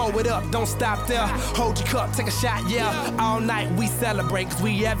left. Pour it up, don't stop there. Hold your cup, take a shot, yeah. All night we celebrate, cause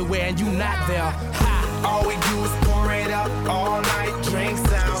we everywhere and you not there. Ha. All we do is pour it up, all night, drinks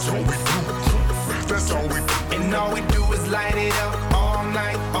out. That's all we do. That's all we do. And all we do is light it up, all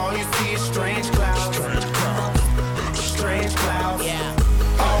night. All you see is strange clouds. Strange clouds. Strange clouds. Yeah.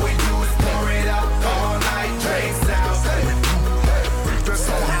 All we do is pour it up, all night, drinks out. That's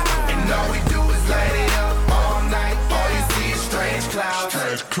all we do. And all we do is light it up.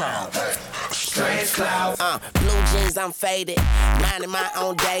 Strange clouds. Strange clouds. Blue jeans, I'm faded. Minding my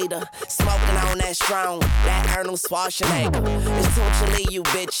own data. Smoking on that strong. That Arnold Schwarzenegger. It's totally you,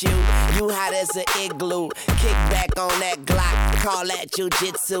 bitch, you. You hot as an igloo. Kick back on that Glock. Call that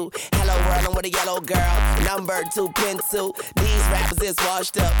jujitsu. Hello world, I'm with a yellow girl. Number 2 pencil. These rappers is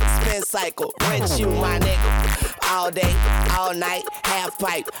washed up. Spin cycle. Rinse you, my nigga. All day, all night, half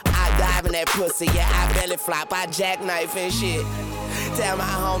pipe. I dive in that pussy, yeah, I belly flop, I jackknife and shit. Tell my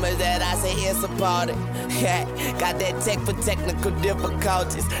homies that I say it's a party. Yeah, got that tech for technical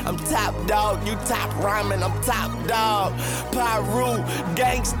difficulties. I'm top dog, you top rhyming, I'm top dog. Pyru,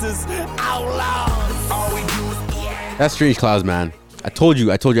 gangsters, outlaws. All we do is That's Strange Clouds, man. I told you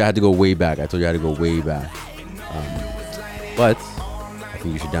I had to go way back. But I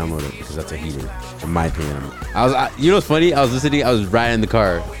think you should download it because that's a heater, in my opinion. You know what's funny? I was listening. I was riding in the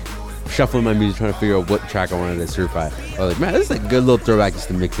car, shuffling my music, trying to figure out what track I wanted to certify. I was like, man, this is a good little throwback just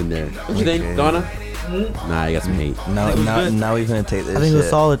to mix in there. What you think, Donna? Nah, you got some hate. Now we're gonna take this. I think it was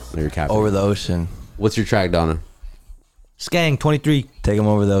solid. No, you're capping. Over the ocean. What's your track, Donna? Skang 23. Take him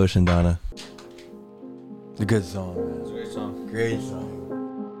over the ocean, Donna. It's a good song, man. It's a great song. Great song.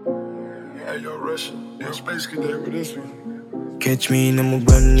 Hey, yo, Russian. Yo, Space Cadet with this one. Catch me in a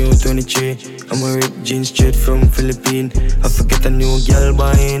brand new 23. I'm a ripped jeans straight from Philippines. I forget a new girl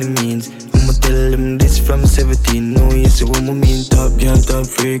by any means. I'ma tell them this from 17. No, you see what I mean. Top girl, top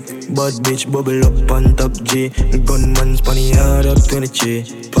freak. Bad bitch, bubble up on top G. Gunman spanny hard up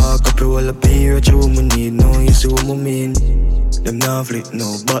 23. Park up your wall up here, what you woman need. No, you see what I mean. Them now flick,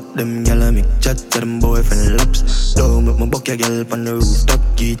 no, but them gyal make chat to them boyfriend laps. Don't make my buck your gyal on the rooftop.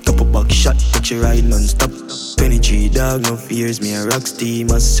 Get couple back shot, take she ride non-stop. 23 dog, no fears, me a rock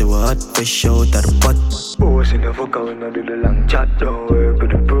steam. I say what hot, fresh out of the pot. Boys in the fuck out, no do the long chat. Don't work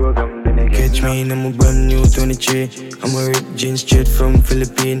with the program, then I catch me in a brand new 23. I'm a ripped jeans straight from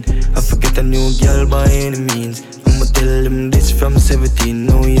Philippines. I forget a new girl by any means. I'ma tell them this from 17.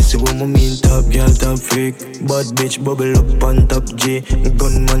 No, you see what I mean. Top girl, top freak. Bad bitch, bubble up on top G.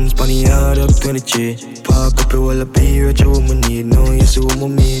 Gunman spanny hard up 23. Park up your wall up here, what you woman need. No, you see what I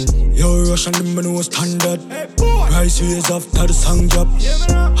mean. Yo, Russian, them no standard. Price is after the song drop.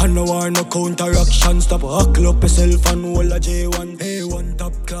 And no war, no counteraction. Stop, huckle up yourself and hold a J1. A1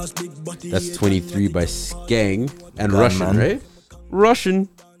 top class, big body. That's 23 by Skang and Russian, right? Russian.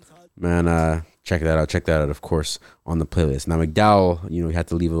 Man, check that out, of course, on the playlist. Now, McDowell, you know, he had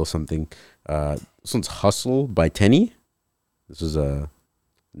to leave a little something. This one's Hustle by Tenny. This is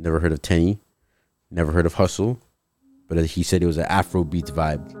never heard of Tenny. Never heard of Hustle. But he said it was an Afro beats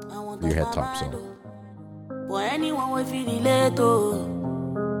vibe for your head top, so. For anyone with feel it,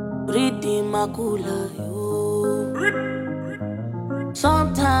 redeem my cooler,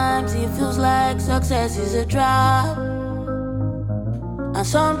 Sometimes it feels like success is a trap. And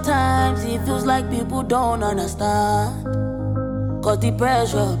sometimes it feels like people don't understand. Cause the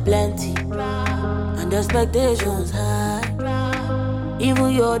pressure plenty and the expectations high. Even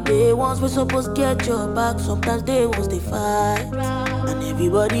your day ones were supposed to get your back. Sometimes day ones they fight. And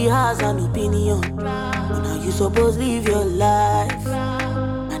everybody has an opinion on how you supposed to live your life.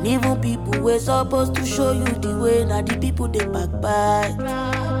 And even people were supposed to show you the way. Now the people they backbite.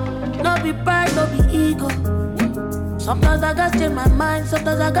 No be pride, no be ego. Sometimes I gotta change my mind.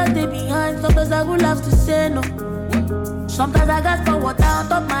 Sometimes I gotta stay behind. Sometimes I would have to say no. Sometimes I got forward down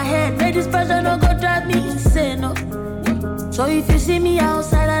top my head. Make this pressure no go drive me insane, no. So if you see me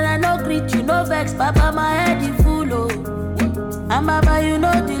outside and I no greet you, no vex, Papa, my head is full, oh. And Baba, you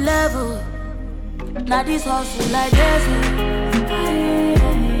know the level. Now this hustle like this,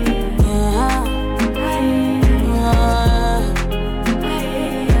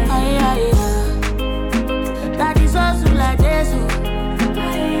 Now this hustle like this,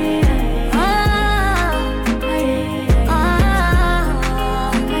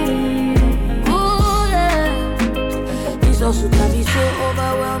 also can be so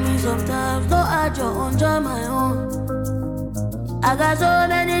overwhelming sometimes. No, I just enjoy my own. I got so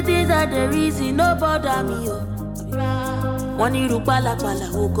many things that the reason no bother me. One you pala pala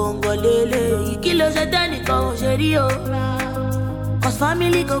who Congolele. Ikilo setani ko sherio. Cause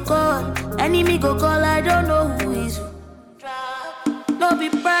family go call, enemy go call. I don't know who is who. No be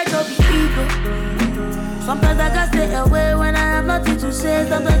pride, no be ego. Sometimes I gotta stay away when I have nothing to say.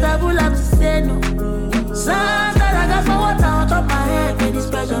 Sometimes I will have to say no. Sometimes I got some water on top my head. When this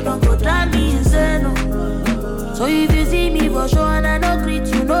pressure don't go drive me insane, no. So if you see me for sure and I don't greet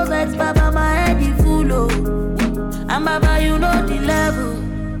you, no vex, Baba, my head is full, oh. And Baba, you know the level.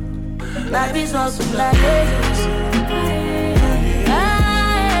 Life is also like this.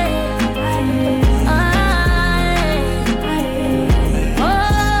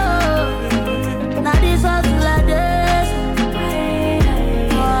 Now this also like this.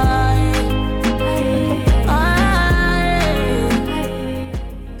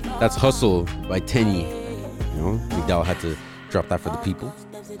 That's Hustle by Tenny. You know, Miguel had to drop that for the people.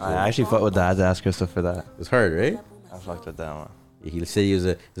 I actually fucked with that. I had to ask Christoph for that. It's hard, right? I fucked with that one. He said he was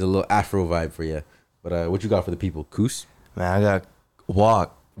a little Afro vibe for you. But what you got for the people? Koos? Man, I got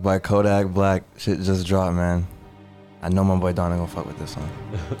Walk by Kodak Black. Shit just dropped, man. I know my boy Donna gonna fuck with this one.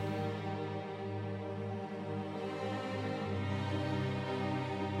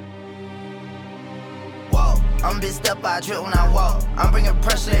 I'm bitched up, I drip when I walk. I'm bringing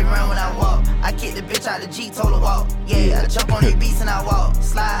pressure, they run when I walk. I kick the bitch out the G, told her walk. Yeah, I jump on the beats and I walk.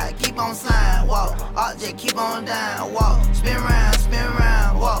 Slide, keep on sliding, walk. Object, keep on down, walk. Spin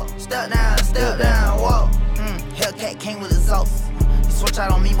around, walk. Step down, walk. Hellcat came with exhaust. You switch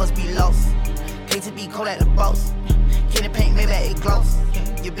out on me, must be lost. KTB, Kodak the boss. Kitty paint, maybe it gloss.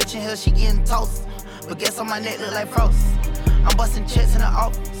 Your bitch in here, she getting toast. But guess on my neck look like frost. I'm busting checks in the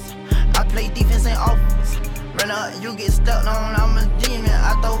office. I play defense in office. Run up, you get stuck on, I'm a demon,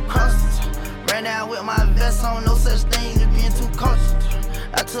 I throw crosses. Ran down with my vest on, no such thing as being too cautious.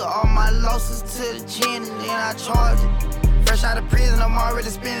 I took all my losses to the chin and then I charged it. Fresh out of prison, I'm already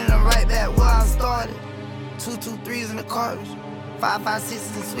spinning them right back where I started. 223s in the cartridge,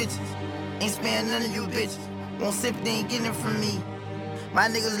 5.56s and switches. Ain't sparing none of you bitches. Won't sympathy, ain't getting it from me. My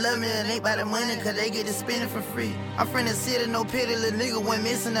niggas love me, it ain't by the money, cause they get to spend it for free. I'm from the city, no pity, little nigga went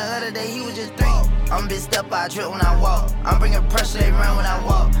missing the other day, he was just 3. I'm bitched up, I drip when I walk. I'm bringing pressure, they run when I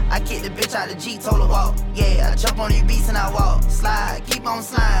walk. I kick the bitch out the G, told her walk. Yeah, I jump on these beats and I walk. Slide, keep on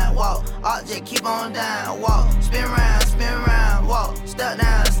sliding, walk. Object, keep on down, walk. Spin around, walk. Step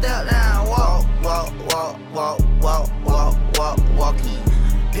down, walk. Walking.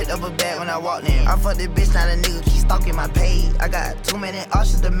 Picked up a bag when I walked in. I fucked this bitch, now the nigga keep stalking my page. I got too many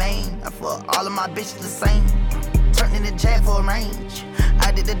options to main. I fuck all of my bitches the same. Turned in the jack for a range.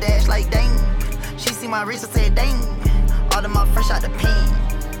 I did the dash like dang. She see my wrist and said dang. All of my fresh out the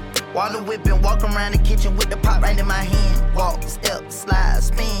pen. Water whipping, walk around the kitchen with the pot right in my hand. Walk, step, slide,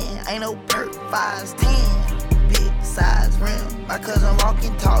 spin. Ain't no perk, 5's 10. Big size rim. My cousin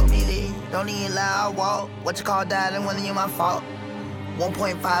walking, talk me there. Don't even lie, I walk. What you call dialing, wasn't even my fault.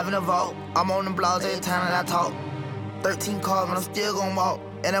 1.5 in the vault. I'm on the blogs every time that I talk. 13 cars, but I'm still gon' walk.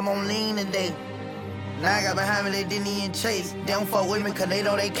 And I'm on lean today. Now I got behind me, they didn't even chase. They don't fuck with me, cause they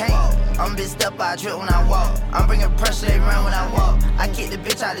know they can't. I'm bitched up, I drip when I walk. I'm bringing pressure, they run when I walk. I kick the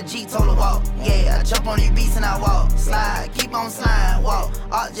bitch out the G, told her walk. Yeah, I jump on these beats and I walk. Slide, keep on sliding, walk.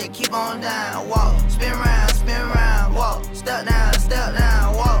 Object, keep on down, walk. Spin around, walk. Step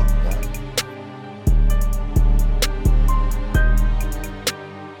down, walk.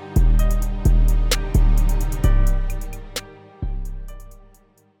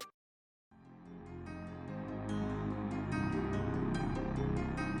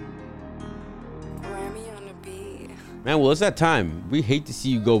 Man, well, it's that time. We hate to see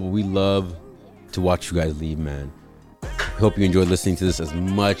you go, but we love to watch you guys leave, man. Hope you enjoyed listening to this as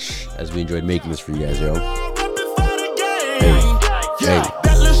much as we enjoyed making this for you guys, yo. Hey.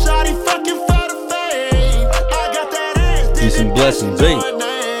 Peace and blessings, hey.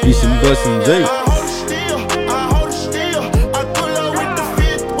 Peace and blessings, hey.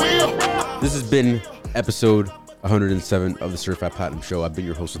 This has been episode 107 of the Certified Platinum Show. I've been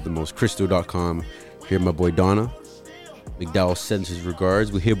your host with the most, Christo.com. Here, my boy Donna. McDowell sends his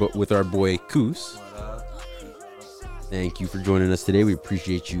regards. We're here with our boy Koos. Thank you for joining us today. We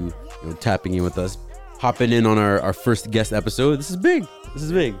appreciate you, tapping in with us, hopping in on our first guest episode. This is big. This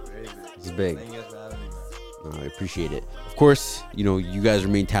is big. This is big. I appreciate it. Of course, you guys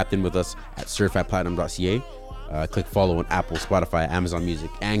remain tapped in with us at certifiedplatinum.ca. Click follow on Apple, Spotify, Amazon Music,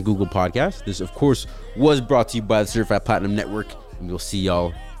 and Google Podcasts. This, of course, was brought to you by the Certified Platinum Network, and we'll see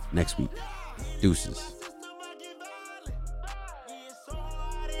y'all next week. Deuces.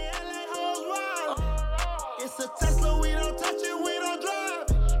 It's a Tesla